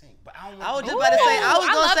against NSYNC. But I don't. I was just about to say. I was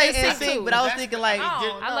gonna say NSYNC, but I was thinking like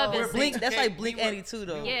I love it. Blink. That's like Blink-182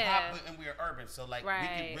 though. Yeah. And we're urban, so like we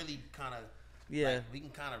can really kind of. Yeah, we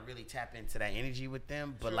can kind of really tap into that energy with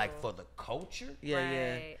them, but like for the culture,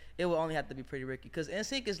 yeah, it will only have to be Pretty Ricky because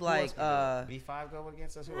NSYNC is like B5 go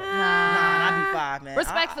against us. Nah, not B5, man.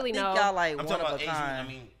 Respectfully, I think y'all like I'm one talking of about a kind. Asian. I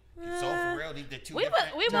mean, so for real, they're two. We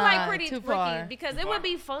would like Pretty Ricky because it would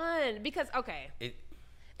be fun. Because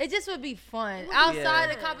it just would be fun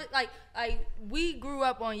outside the like we grew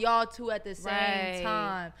up on y'all two at the same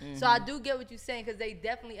time, so I do get what you're saying because they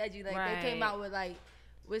definitely edgy. Like they came out with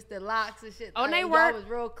with the locks and shit. Oh, like, they y'all was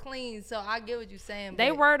real clean, so I get what you're saying.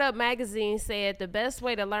 They Word Up magazine said the best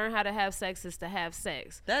way to learn how to have sex is to have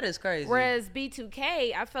sex. That is crazy. Whereas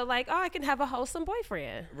B2K, I feel like, I can have a wholesome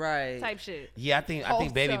boyfriend. Right. Type shit. Yeah, I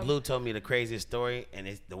think Baby Blue told me the craziest story, and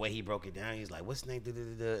it's the way he broke it down. He's like, "What's the name?"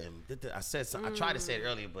 And I said something. I tried to say it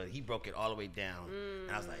earlier, but he broke it all the way down,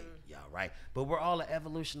 and I was like, "Yeah, right." But we're all an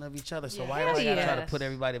evolution of each other, so why do I gotta try to put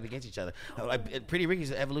everybody up against each other? Like Pretty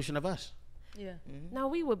Ricky's an evolution of us. Yeah. Mm-hmm. No,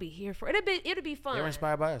 we would be here for it. It'd be fun. They're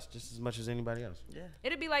inspired by us just as much as anybody else. Yeah.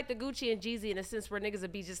 It'd be like the Gucci and Jeezy in a sense where niggas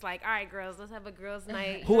would be just like, all right, girls, let's have a girls'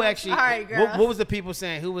 night. Who actually? All right, girls. What was the people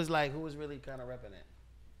saying? Who was really kind of repping it?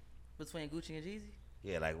 Between Gucci and Jeezy?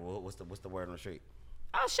 Yeah, like what's the word on the street?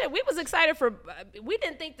 Oh shit, we was excited for. We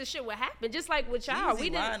didn't think the shit would happen. Just like with y'all, Jeezy we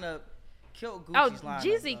didn't. lineup. killed Gucci's line.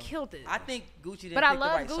 Jeezy killed it. I think Gucci didn't but pick I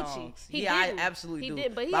love the right Gucci. songs. He yeah, didn't. I absolutely do.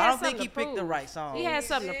 Did, but I don't think he picked picked the right song. He had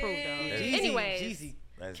something to prove, though. Anyways. Jeezy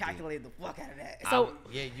calculated the fuck out of that. So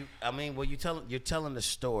you're telling the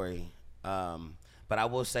story. But I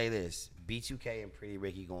will say this: B2K and Pretty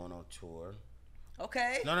Ricky going on tour.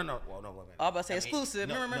 Okay. No. Well, no. Wait, I was about to say exclusive.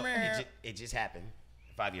 No, it just happened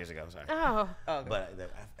 5 years ago. Sorry. Oh. Okay. But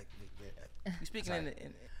you speaking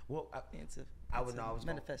in I was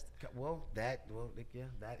manifest. That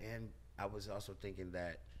and I was also thinking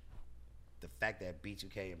that the fact that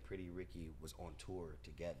B2K and Pretty Ricky was on tour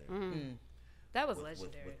together. Mm. That was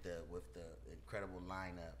legendary. With the incredible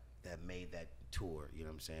lineup that made that tour, you know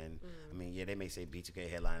what I'm saying? I mean, yeah, they may say B2K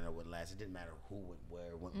headliner wouldn't last. It didn't matter who went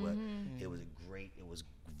where, what. It was it was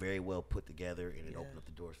very well put together, and it opened up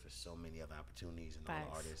the doors for so many other opportunities and all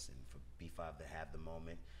the artists, and for B5 to have the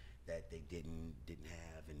moment that they didn't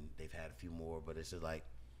have, and they've had a few more, but it's just like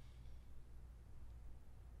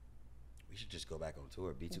we should just go back on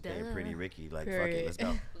tour. B2K and Pretty Ricky, like fuck it, let's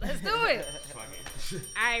go. Let's do it. Fuck it.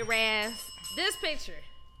 All right, Raz, this picture.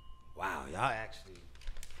 Wow, y'all actually.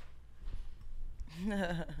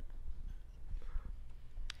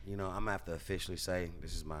 You know, I'm gonna have to officially say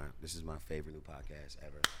this is my favorite new podcast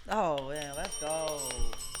ever. Oh man, let's go.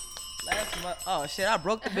 Oh shit, I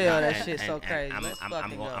broke the bill. That shit's so crazy.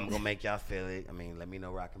 I'm gonna make y'all feel it. I mean, let me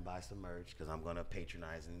know where I can buy some merch because I'm gonna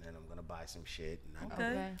patronize and I'm gonna buy some shit. And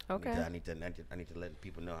I need to let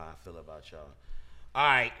people know how I feel about y'all. All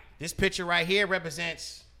right, this picture right here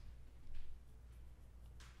represents.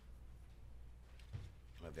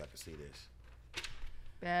 I don't know if y'all can see this.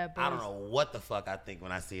 Bad boys. I don't know what the fuck I think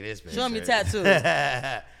when I see this picture. Show me your tattoo.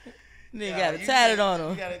 Nigga got it tatted on him.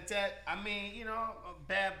 You got it tatted. I mean, you know,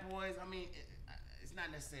 Bad Boys. I mean, it's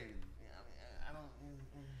not necessarily.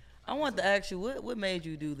 I want to ask you, what made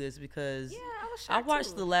you do this? Because I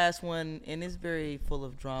watched the last one and it's very full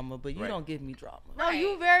of drama, but you don't give me drama. No,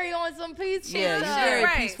 you very on some peace shit. Yeah, you're a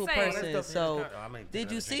very peaceful person. So,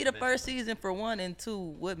 did you see the first season for 1 and 2?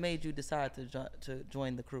 What made you decide to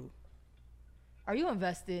join the crew? Are you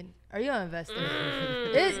invested?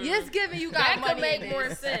 It's giving you guys money. That could make more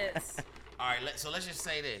sense. All right, so let's just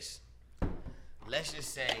say this. Let's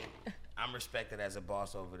just say I'm respected as a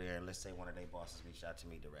boss over there, and let's say one of their bosses reached out to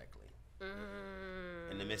me directly.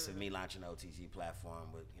 In the midst of me launching an OTT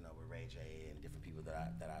platform with Ray J and different people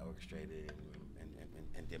that I orchestrated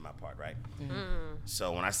and did my part, right?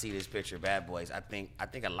 So when I see this picture of Bad Boys, I think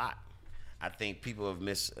a lot. I think people have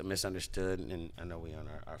misunderstood, and I know we on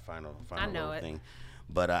our final thing,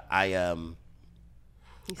 but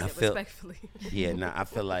He said respectfully. Yeah, no, I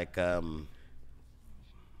feel like wow,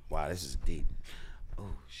 this is deep.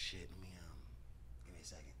 Oh shit, let me give me a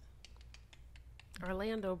second.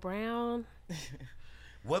 Orlando Brown.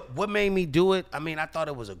 What made me do it? I mean, I thought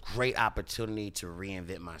it was a great opportunity to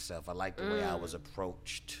reinvent myself. I like the way I was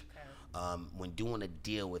approached. When doing a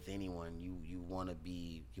deal with anyone, you want to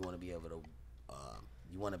be able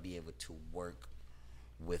to work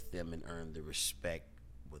with them and earn the respect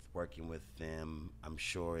with working with them. I'm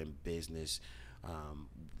sure in business,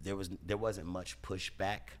 there wasn't much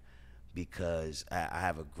pushback because I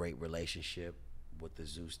have a great relationship with the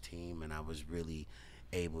Zeus team, and I was really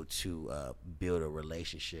able to build a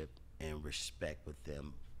relationship and respect with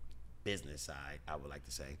them, business side, I would like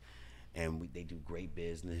to say, and they do great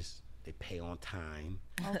business. They pay on time.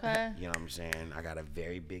 Okay. You know what I'm saying? I got a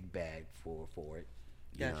very big bag for it.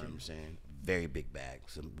 You know what I'm saying? Very big bag,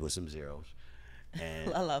 with some zeros.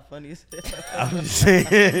 And Lala funny as hell. I'm just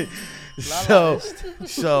saying.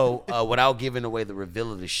 So without giving away the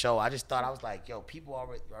reveal of the show, I just thought, I was like, yo, people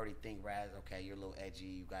already think, Raz, okay, you're a little edgy,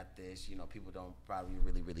 you got this. You know, people don't probably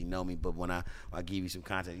really know me, but when I give you some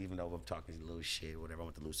content, even though I'm talking a little shit or whatever, I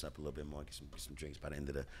want to loosen up a little bit more, get some drinks by the end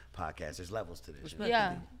of the podcast. There's levels to this.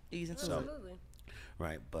 Yeah. Ease into it. Absolutely.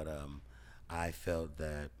 Right, but I felt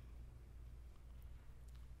that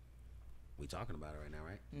we talking about it right now,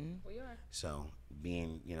 right? Mm-hmm. We are. So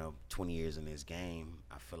being, 20 years in this game,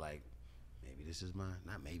 I feel like maybe this is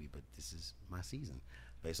this is my season.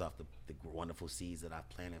 Based off the wonderful seeds that I've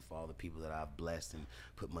planted for all the people that I've blessed and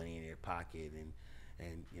put money in their pocket and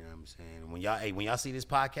you know what I'm saying? When y'all see this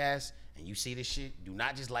podcast and you see this shit, do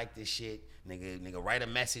not just like this shit. Nigga, write a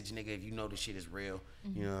message, nigga, if you know this shit is real.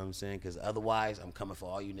 You know what I'm saying? Because otherwise, I'm coming for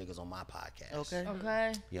all you niggas on my podcast.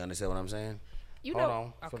 Okay. You understand what I'm saying? You Hold know.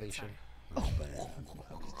 on, Okay, Felicia.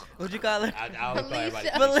 What'd you call her? I always call everybody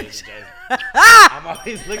Felicia. I'm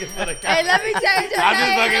always looking for the Hey, let me change her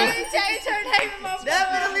name. Let me change her name.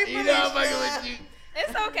 Definitely You know I'm fucking with you.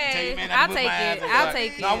 It's okay. Man, I'll take it. I'll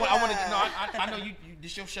take it. No, I know you.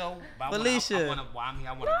 This your show. Felicia. I want to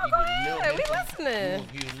give you a little bit. We listening.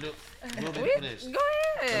 Give you a little bit for this. Go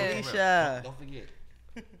ahead. Felicia. Don't forget.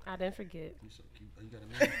 I didn't forget. You got a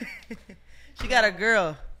man? She got a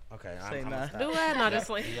girl. Okay, Say nah. Do I? No, just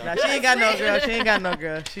like. Nah, she ain't got no girl. She ain't got no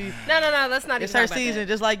girl. No. Let's not. It's even her talk season, about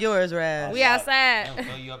just like yours, Raz. We outside.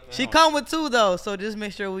 She come with 2 though, so just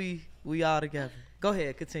make sure we all together. Go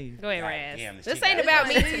ahead, continue. Go ahead, Raz. This ain't about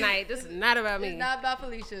me tonight. This is not about me. It's not about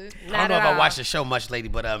Felicia. I don't know if I watch the show much, lady,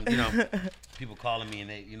 but people calling me and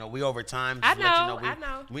they, we over time. I know. I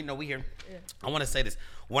know. We here. Yeah. I want to say this.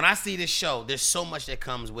 When I see this show, there's so much that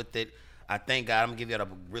comes with it. I thank God. I'm gonna give you a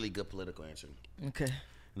really good political answer. Okay.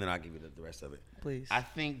 And then I'll give you the rest of it. Please. I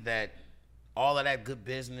think that all of that good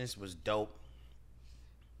business was dope.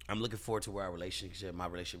 I'm looking forward to where my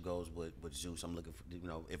relationship goes with Zeus. I'm looking for,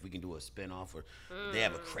 if we can do a spinoff, or they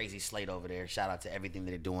have a crazy slate over there. Shout out to everything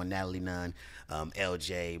that they're doing. Natalie Nunn,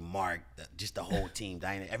 LJ, Mark, just the whole team,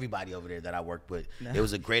 Diana, everybody over there that I worked with. No. It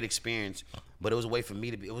was a great experience, but it was a way for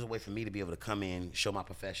me to be able to come in, show my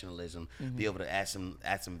professionalism, be able to add some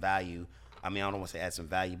value. I mean, I don't want to say add some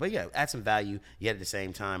value, but yeah, add some value, yet at the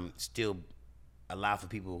same time still allow for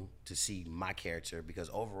people to see my character, because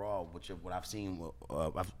overall, what I've seen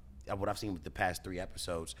with the past 3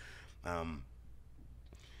 episodes, I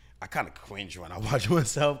kind of cringe when I watch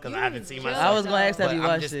myself because I haven't seen myself. I was going to ask that you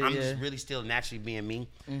watched it. I'm just really still naturally being me,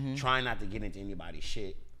 trying not to get into anybody's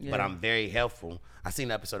shit, but I'm very helpful. I seen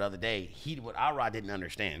the episode the other day. What Ara didn't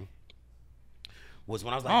understand was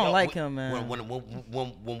when I was like, I don't like him, man.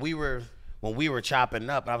 When we were chopping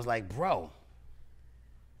up, I was like, bro,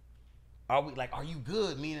 are you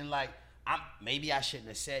good? Meaning maybe I shouldn't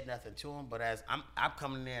have said nothing to him, but as I'm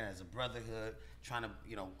coming in as a brotherhood, trying to,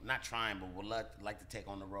 not trying, but would like to take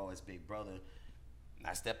on the role as big brother.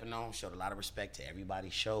 Not stepping on, showed a lot of respect to everybody,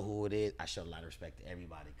 show who it is. I showed a lot of respect to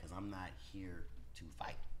everybody because I'm not here to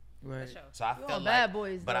fight. Right. So I feel like bad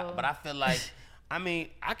boys, but I feel like, I mean,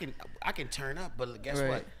 I can turn up, but guess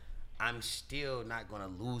what? I'm still not gonna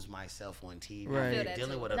lose myself on TV. Right. You're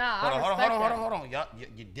dealing with hold on.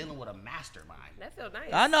 You're dealing with a mastermind. That feel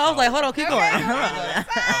nice. I know. I was like, hold on, keep going.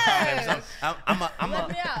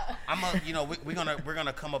 We're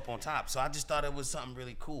gonna come up on top. So I just thought it was something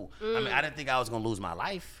really cool. I mean, I didn't think I was gonna lose my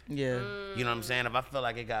life. Yeah. You know what I'm saying? If I felt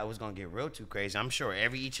like it was gonna get real too crazy, I'm sure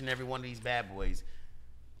each and every one of these bad boys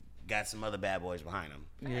got some other bad boys behind them.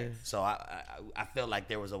 Yeah. So I felt like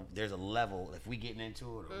there's a level, if we getting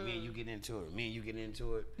into it, or me and you getting into it, or me and you getting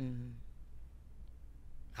into it.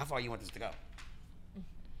 How far you want this to go?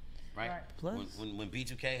 Right. Plus, when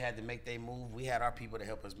B2K had to make their move, we had our people to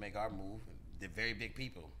help us make our move. They're very big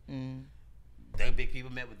people. Their big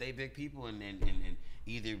people met with their big people, and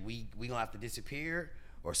either we gonna have to disappear,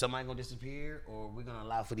 or somebody gonna disappear, or we're gonna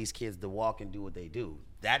allow for these kids to walk and do what they do.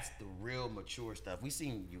 That's the real mature stuff. We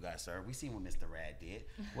seen you guys, sir. We seen what Mr. Rad did.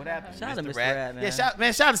 What happened? Shout out to Mr. Rad, man.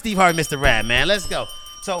 Yeah, shout out to Steve Harvey, Mr. Rad, man. Let's go.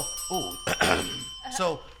 So,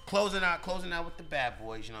 so closing out with the bad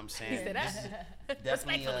boys. You know what I'm saying?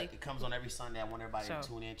 Definitely, it comes on every Sunday. I want everybody to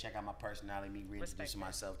tune in, check out my personality, me reintroducing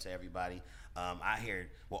myself to everybody. I hear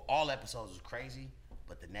all episodes was crazy,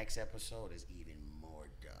 but the next episode is even more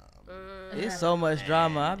dumb. It's so much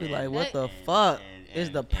drama. I be like, what the fuck is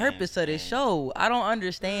the purpose of this show? I don't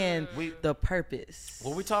understand the purpose.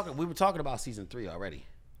 Well, we were talking about season 3 already.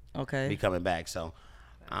 Okay. Be coming back. So,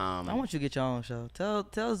 I want you to get your own show.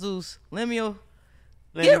 Tell Zeus, Lemuel,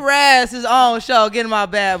 get Raz his own show. Get my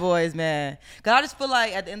bad boys, man. Cause I just feel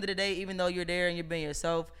like at the end of the day, even though you're there and you're being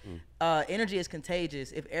yourself, energy is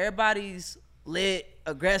contagious. If everybody's lit,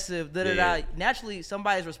 aggressive, naturally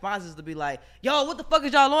somebody's response is to be like, yo, what the fuck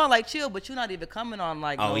is y'all on? Like, chill, but you're not even coming on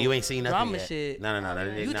like you ain't seen nothing drama yet. shit. No.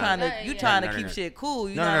 You trying to keep shit cool.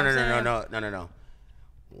 You know what I'm saying? No.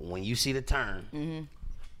 When you see the turn,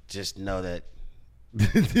 just know that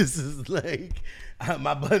this is like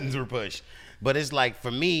my buttons were pushed. But it's like,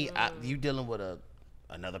 for me, you dealing with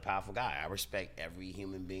another powerful guy. I respect every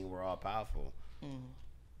human being. We're all powerful.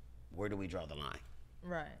 Where do we draw the line?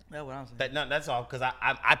 Right. That's what I'm saying. That's all. Because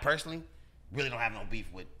I personally really don't have no beef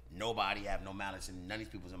with nobody. I have no malice, and none of these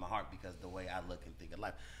people's in my heart because the way I look and think of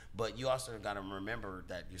life. But you also got to remember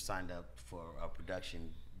that you're signed up for a production,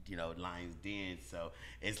 Lions Den. So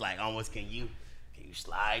it's like, almost, can you Can you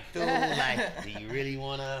slide through? Like, do you really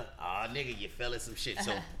wanna? Oh, nigga, you feeling some shit.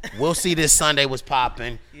 So we'll see. This Sunday was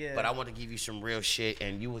popping, but I want to give you some real shit,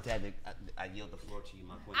 and you would have to. I yield the floor to you,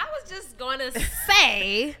 my queen. I was just gonna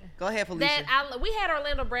say. Go ahead, Felicia. That we had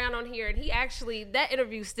Orlando Brown on here, and he actually that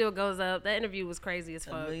interview still goes up. That interview was crazy as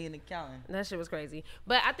fuck. $1 million and counting. That shit was crazy.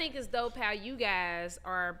 But I think it's dope how you guys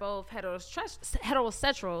are both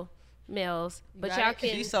heterosexual males, but y'all can.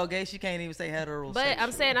 She's so gay she can't even say heterosexual. But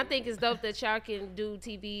I'm saying I think it's dope that y'all can do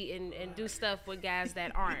TV and do stuff with guys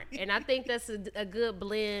that aren't, and I think that's a good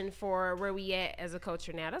blend for where we at as a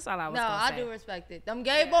culture now. That's all I was gonna say. No, I do respect it. Them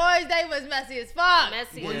gay boys, they was messy as fuck.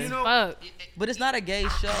 Messy as fuck. But it's not a gay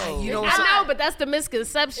show. I know, but that's the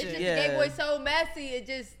misconception. It's just the gay boys so messy, it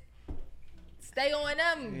just stay on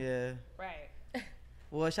them. Yeah. Right.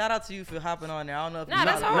 Well, shout out to you for hopping on there. I don't know if you saw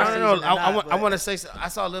the first season. I want to say I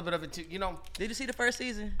saw a little bit of it too. You know, did you see the first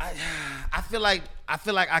season? I feel like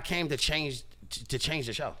I came to change the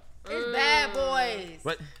show. It's bad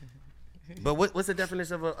boys. But what's the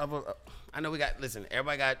definition of a? I know we got. Listen,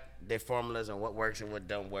 everybody got their formulas on what works and what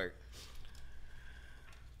don't work.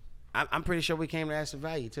 I'm pretty sure we came to add some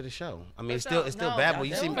value to the show. I mean, it's still bad boy.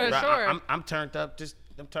 You see, I'm turned up.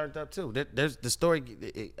 I'm turned up too. There's the story.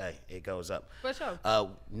 It goes up. For sure.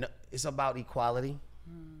 No, it's about equality.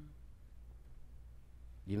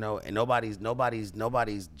 You know, and nobody's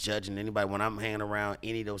judging anybody. When I'm hanging around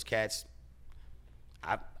any of those cats,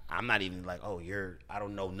 I'm not even like, oh, I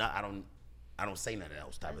don't know. I don't say none of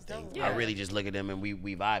those type of things. Yeah. I really just look at them and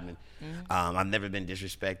we vibing. I've never been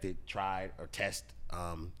disrespected, tried, or tested.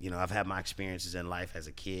 You know, I've had my experiences in life as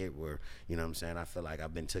a kid where, you know what I'm saying, I feel like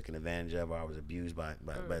I've been taken advantage of or I was abused by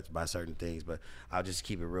certain things. But I'll just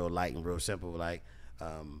keep it real light and real simple. Like,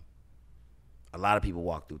 a lot of people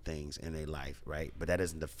walk through things in their life, right? But that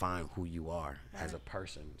doesn't define who you are as a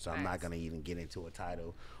person. So I'm not going to even get into a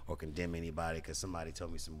title or condemn anybody because somebody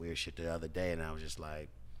told me some weird shit the other day and I was just like,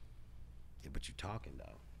 yeah, but you talking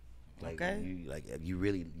though, like you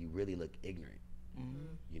really look ignorant.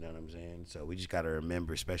 You know what I'm saying? So we just got to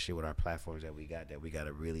remember, especially with our platforms that we got to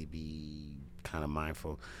really be kind of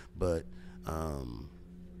mindful. But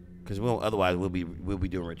because otherwise we'll be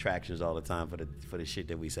doing retractions all the time for the shit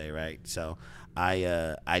that we say, right? So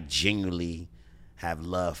I genuinely have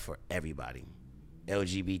love for everybody.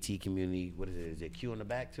 LGBT community, what is it? Is it Q on the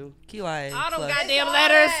back too? QIA. All them goddamn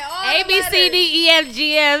letters. A, B, C, D, E, F,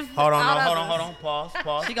 G, F. Hold on.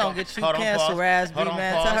 Pause. She gonna get you canceled, Raz B,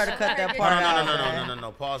 man. Tell her to cut that part out.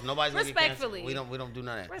 No. Pause. Nobody's gonna get canceled. We don't do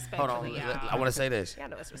none of that. Respectfully, hold on. I want to say this. Y'all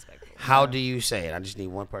know it's respectful. How do you say it? I just need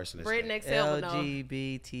one person to say it.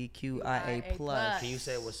 LGBTQIA plus. Can you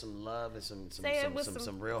say it with some love and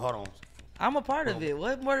some real? Hold on. I'm a part of it.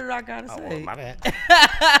 What more did I gotta say? Well, my bad.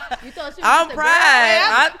 You thought she was I'm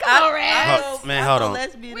proud. Man, hold on.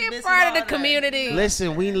 We're part of the community.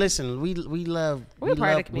 Listen. We love. We're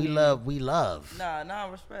part of the community. We love. Nah,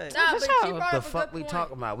 respect. Nah, but she brought The up a fuck good we point.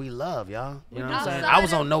 talking about? We love, y'all. You know what I'm Outside saying? I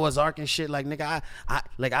was on Noah's Ark and shit. Like, nigga,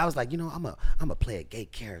 I was like, you know, I'm a play a gay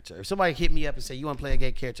character. If somebody hit me up and say, you want to play a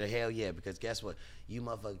gay character? Hell yeah, because guess what? You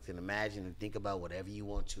motherfuckers can imagine and think about whatever you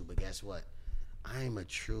want to, but guess what? I am a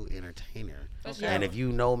true entertainer. Sure. And if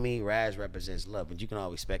you know me, Raz represents love, but you can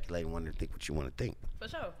always speculate and want to think what you want to think. For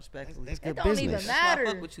sure. Respectfully. That's good It don't business. even matter. I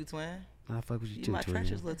fuck with you, twin. I fuck with you You too, my twin.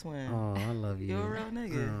 trenches little twin. Oh, I love you. You're a real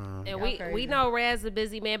nigga. And we know Raz a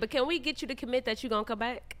busy man, but can we get you to commit that you gonna come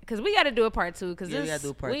back? Because we got to do a part 2. Because we gotta do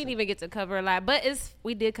a part we didn't 2. even get to cover a lot, but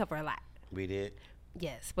we did cover a lot. We did.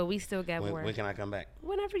 Yes, but we still got more. When can I come back?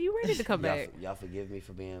 Whenever you ready to come back. Y'all forgive me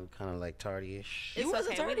for being kind of like tardy-ish. It's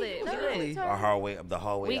wasn't okay. tardy. We lit. Early. The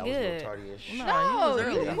hallway, We I was a good. little tardy-ish. No, No, he was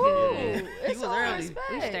early. you cool. He It's was all early. respect.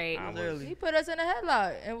 We straight. I was early. He put us in a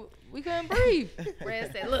headlock and we couldn't breathe.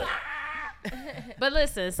 Raz said, look. But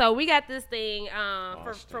listen, so we got this thing.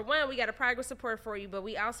 For one, we got a progress report for you, but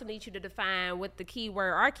we also need you to define what the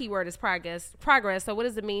keyword. Our keyword is progress. So what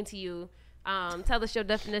does it mean to you? Tell us your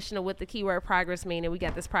definition of what the keyword progress mean, and we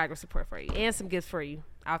got this progress report for you and some gifts for you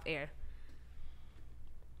off air.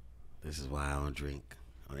 This is why I don't drink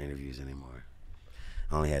on interviews anymore.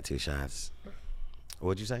 I only had 2 shots.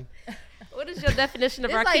 What'd you say? What is your definition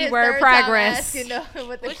of our It's like his keyword third progress? time asking,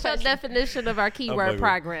 what the What's your question- definition of our keyword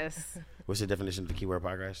progress? What's the definition of the keyword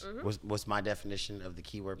progress? What's my definition of the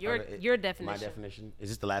keyword progress? Your definition. My definition. Is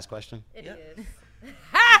this the last question? It is.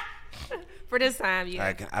 For this time, yeah. All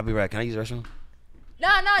right, I'll be right. Can I use the restroom? No,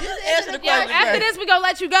 just answer the Yeah, question. after this, we gonna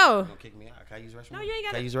let you go. Don't kick me out. Can I use the restroom? No, you ain't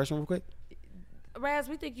Can gotta. I use the restroom real quick? Raz,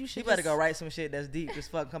 we think you should. You better go write some shit that's deep.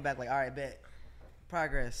 Just fucking come back like, all right, bet.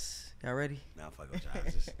 Progress. Y'all ready? Nah, fuck with y'all.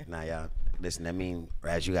 Nah, y'all. Listen, that mean,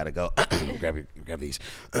 Raz, you gotta go. grab these.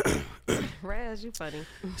 Raz, you funny.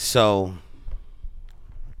 So,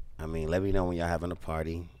 I mean, let me know when y'all having a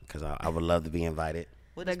party, because I would love to be invited.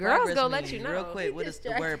 What The does girls progress gonna mean? let you know. Real quick, what does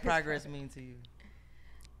the word progress mean to you?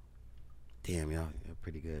 Damn, y'all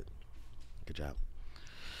pretty good. Good job.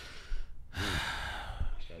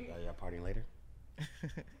 Y'all partying later?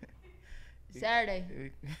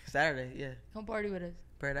 Saturday, yeah. Come party with us.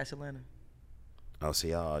 Paradise Atlanta. Oh, so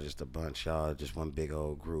y'all are just a bunch. Y'all just one big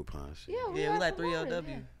old group, huh? Yeah, we like 3LW.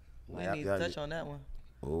 Yeah. We need to touch on that one.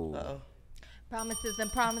 Ooh. Uh-oh. Promises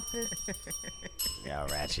and promises. Y'all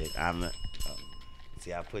ratchet.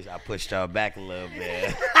 See, I pushed y'all back a little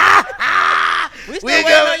bit. we still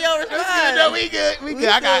waiting on your response. No, we good.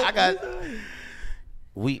 I got.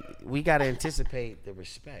 We gotta anticipate the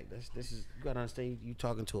respect. This is you gotta understand. You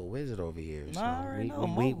talking to a wizard over here. So we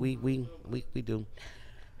do.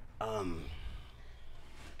 Okay.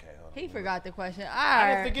 He forgot the question. All I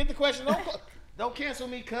right. didn't forget the question. Don't cancel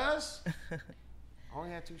me, cuz. I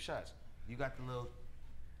only had 2 shots. You got the little.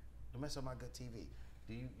 Don't mess up my good TV.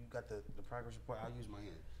 Do you got the progress report? I'll use my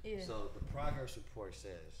hand. Yeah. So the progress report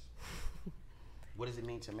says. What does it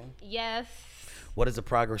mean to me? Yes. What does a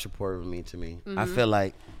progress report mean to me? Mm-hmm. I feel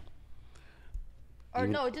like. Or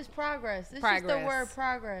no, just progress. It's just the word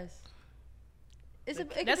progress. It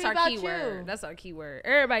could That's be our about keyword. you. That's our keyword.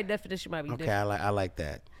 Everybody's definition might be Okay, different. I like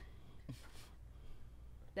that.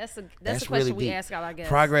 That's a question really we deep. ask all our guests.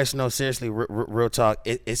 Progress, no, seriously, real talk.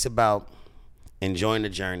 It's about enjoying the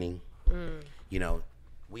journey. You know,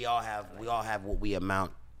 we all have what we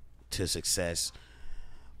amount to success.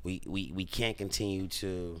 We can't continue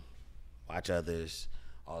to watch others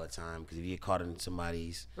all the time, because if you get caught in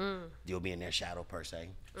somebody's, you'll be in their shadow per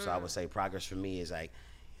se. So I would say progress for me is like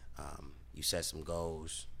you set some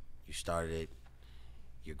goals, you started it,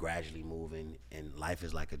 you're gradually moving, and life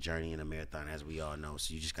is like a journey and a marathon, as we all know.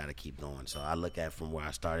 So you just got to keep going. So I look at from where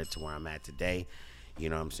I started to where I'm at today. You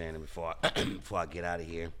know what I'm saying? And before I get out of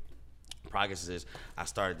here, progress is I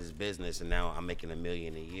started this business and now I'm making $1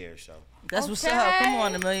 million a year. So that's what's up. Come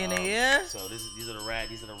on, $1 million a year. So these are the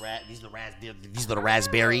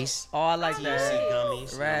raspberries. Oh, I like that.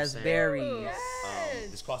 Gummies. Raspberries.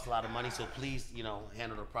 This costs a lot of money, so please,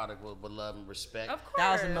 handle the product with love and respect. Of course.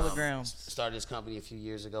 1,000 milligrams. Started this company a few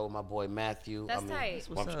years ago with my boy Matthew. That's tight.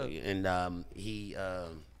 What's up? And he.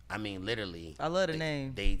 Literally. I love the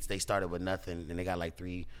name. They started with nothing, and they got like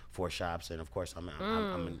 3-4 shops, and of course I'm an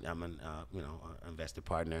invested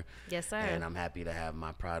partner. Yes, sir. And I'm happy to have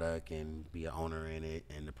my product and be an owner in it,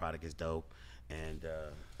 and the product is dope. And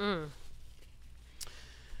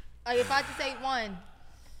if I had to say one,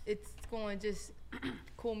 it's going to just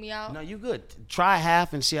cool me out. No, you good. Try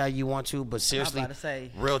half and see how you want to, but seriously, I was about to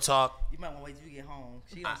say, real talk. You might want to wait till you get home.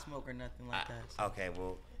 She don't smoke or nothing like that. So. Okay,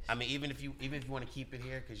 well. I mean, even if you want to keep it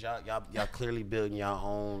here, because y'all clearly building your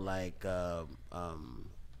own like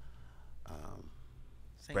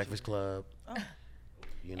breakfast club. Oh.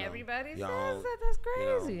 Everybody says own, that. That's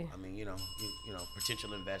crazy.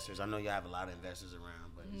 Potential investors. I know you have a lot of investors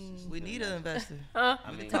around, but we need an investor. I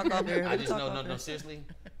just no. Seriously,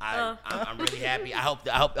 I'm really happy. I hope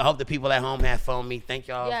the people at home have phone me. Thank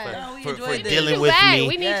y'all for dealing with me.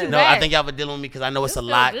 We need you No, back. I think y'all for dealing with me, because I know it's a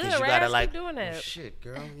lot. Because you gotta like doing that. shit,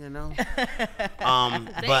 girl. But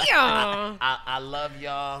I love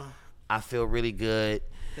y'all. I feel really good.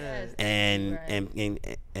 Yes, And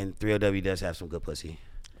 3LW does have some good pussy.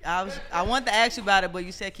 I wanted to ask you about it, but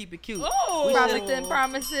you said keep it cute. Oh,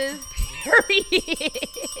 promises.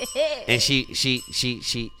 And she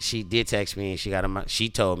did text me, and she got on my. She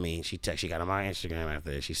told me she got on my Instagram after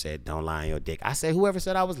this. She said, "Don't lie on your dick." I said, "Whoever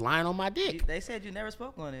said I was lying on my dick?" They said you never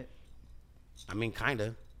spoke on it. I mean,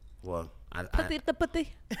 kinda. Well, that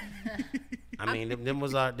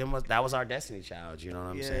was our destiny child. You know what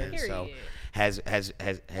I'm saying? Period. So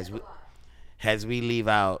as we leave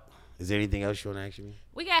out, is there anything else you want to ask me?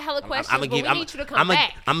 We got hella questions, but we need you to come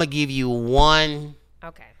back. I'm gonna give you one.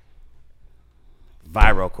 Okay.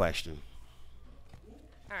 Viral question.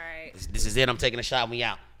 All right. This is it. I'm taking a shot. We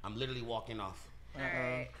out. I'm literally walking off. All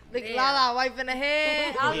right. Look, Lala wiping the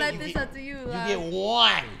head. I'll let this up to you. You get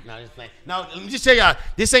one. No, just playing. No, let me just tell y'all.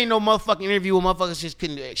 This ain't no motherfucking interview where motherfuckers just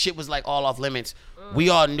couldn't. Shit was like all off limits. We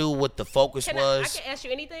all knew what the focus was. I can ask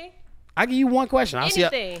you anything. I give you one question. I'll see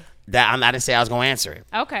Anything. that. I didn't say I was gonna answer it.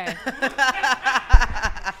 Okay.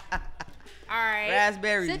 All right.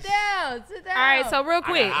 Raspberries. Sit down. All right. So real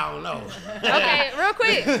quick. I don't know. Okay. Real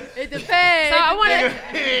quick. It depends. So I want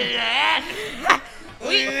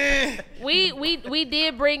we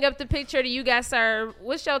did bring up the picture that you got served.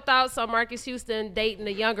 What's your thoughts on Marques Houston dating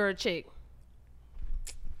a younger chick?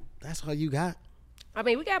 That's all you got? I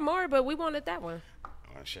mean, we got more, but we wanted that one.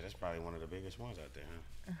 Oh shit, that's probably one of the biggest ones out there,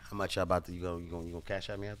 huh? How much y'all about to you gonna cash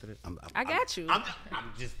at me after this? I got you. I'm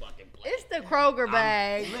just fucking playing. It's the Kroger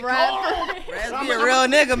bag. Raz be a real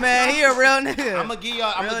nigga, man. He a real nigga. I'm gonna give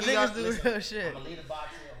y'all. Real niggas do real shit. I'm gonna leave the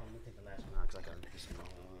box here. Let me take the last one out because I gotta get some.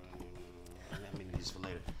 Let me need this for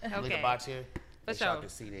later. Okay. Leave the box here. So y'all can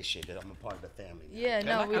see this shit. That I'm a part of the family. Now. Yeah,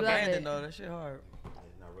 no, we love it. Though. That shit hard.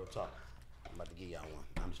 No, real talk. I'm about to give y'all one.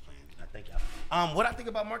 I'm just playing. Thank y'all. What I think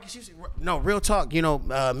about Marques Houston? No, real talk. You know,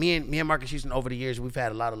 me and Marques Houston over the years, we've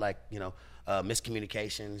had a lot of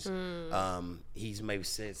miscommunications. He's maybe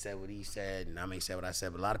said what he said, and I may say what I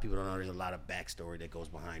said. But a lot of people don't know there's a lot of backstory that goes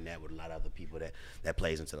behind that with a lot of other people that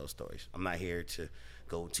plays into those stories. I'm not here to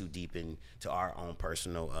go too deep into our own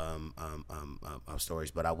personal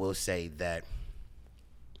stories, but I will say that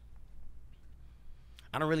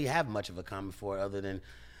I don't really have much of a comment for it other than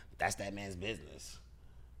that's that man's business.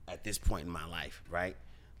 At this point in my life, right?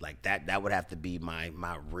 Like that would have to be my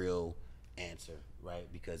real answer,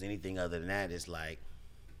 right? Because anything other than that is like,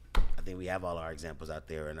 I think we have all our examples out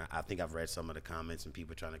there, and I think I've read some of the comments and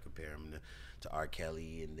people trying to compare him to R.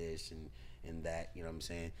 Kelly and this and that, you know what I'm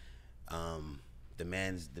saying?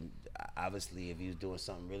 Obviously if he was doing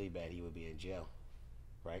something really bad, he would be in jail,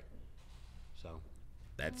 right? So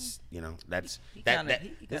that's, you know, that's he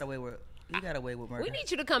got away with. You got away with murder. We need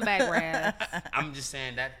you to come back, Raz. I'm just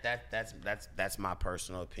saying that's my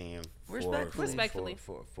personal opinion. Respectfully.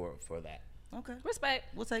 For that. Okay. Respect.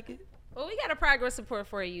 We'll take it. Well, we got a progress report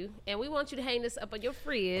for you, and we want you to hang this up on your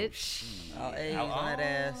fridge. Oh, A's on that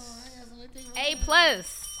ass. A+.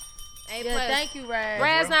 Yeah, thank you, Raz.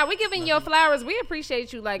 Raz, now we giving your flowers. We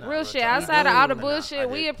appreciate you, like real shit. Outside of all the bullshit,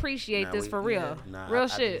 we appreciate this for real. Real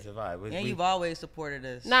shit. And you've always supported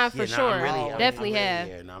us. Nah, for sure. Definitely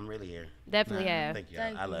have. I'm really here. Definitely have. Thank you.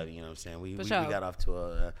 I love you. You know what I'm saying? We got off to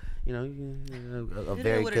a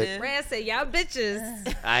very good. Raz said, y'all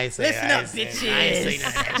bitches. I ain't saying bitches. I ain't saying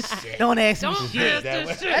that shit. Don't ask me shit.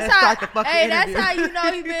 That's how you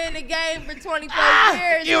know he been in the game for 24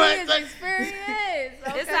 years. He is experienced.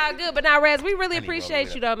 It's all good. But now, Raz, we really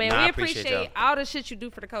appreciate you, though, man. We appreciate all the shit you do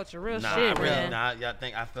for the culture. Real shit, man. Y'all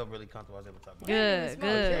think I felt really comfortable. I was able to talk about it.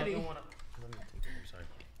 Good.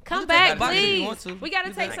 Come back, please. We got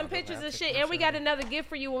to take some pictures and shit, and we got another gift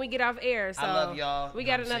for you when we get off air. So I love y'all. We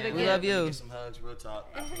got another gift. We love you. Get some hugs, real talk.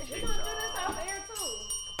 I appreciate y'all. We're gonna do this off air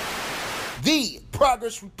too. The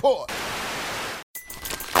Progress Report.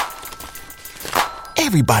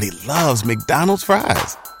 Everybody loves McDonald's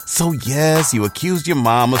fries. So yes, you accused your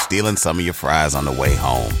mom of stealing some of your fries on the way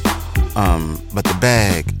home. But the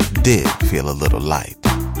bag did feel a little light.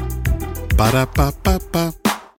 Ba-da-ba-ba-ba.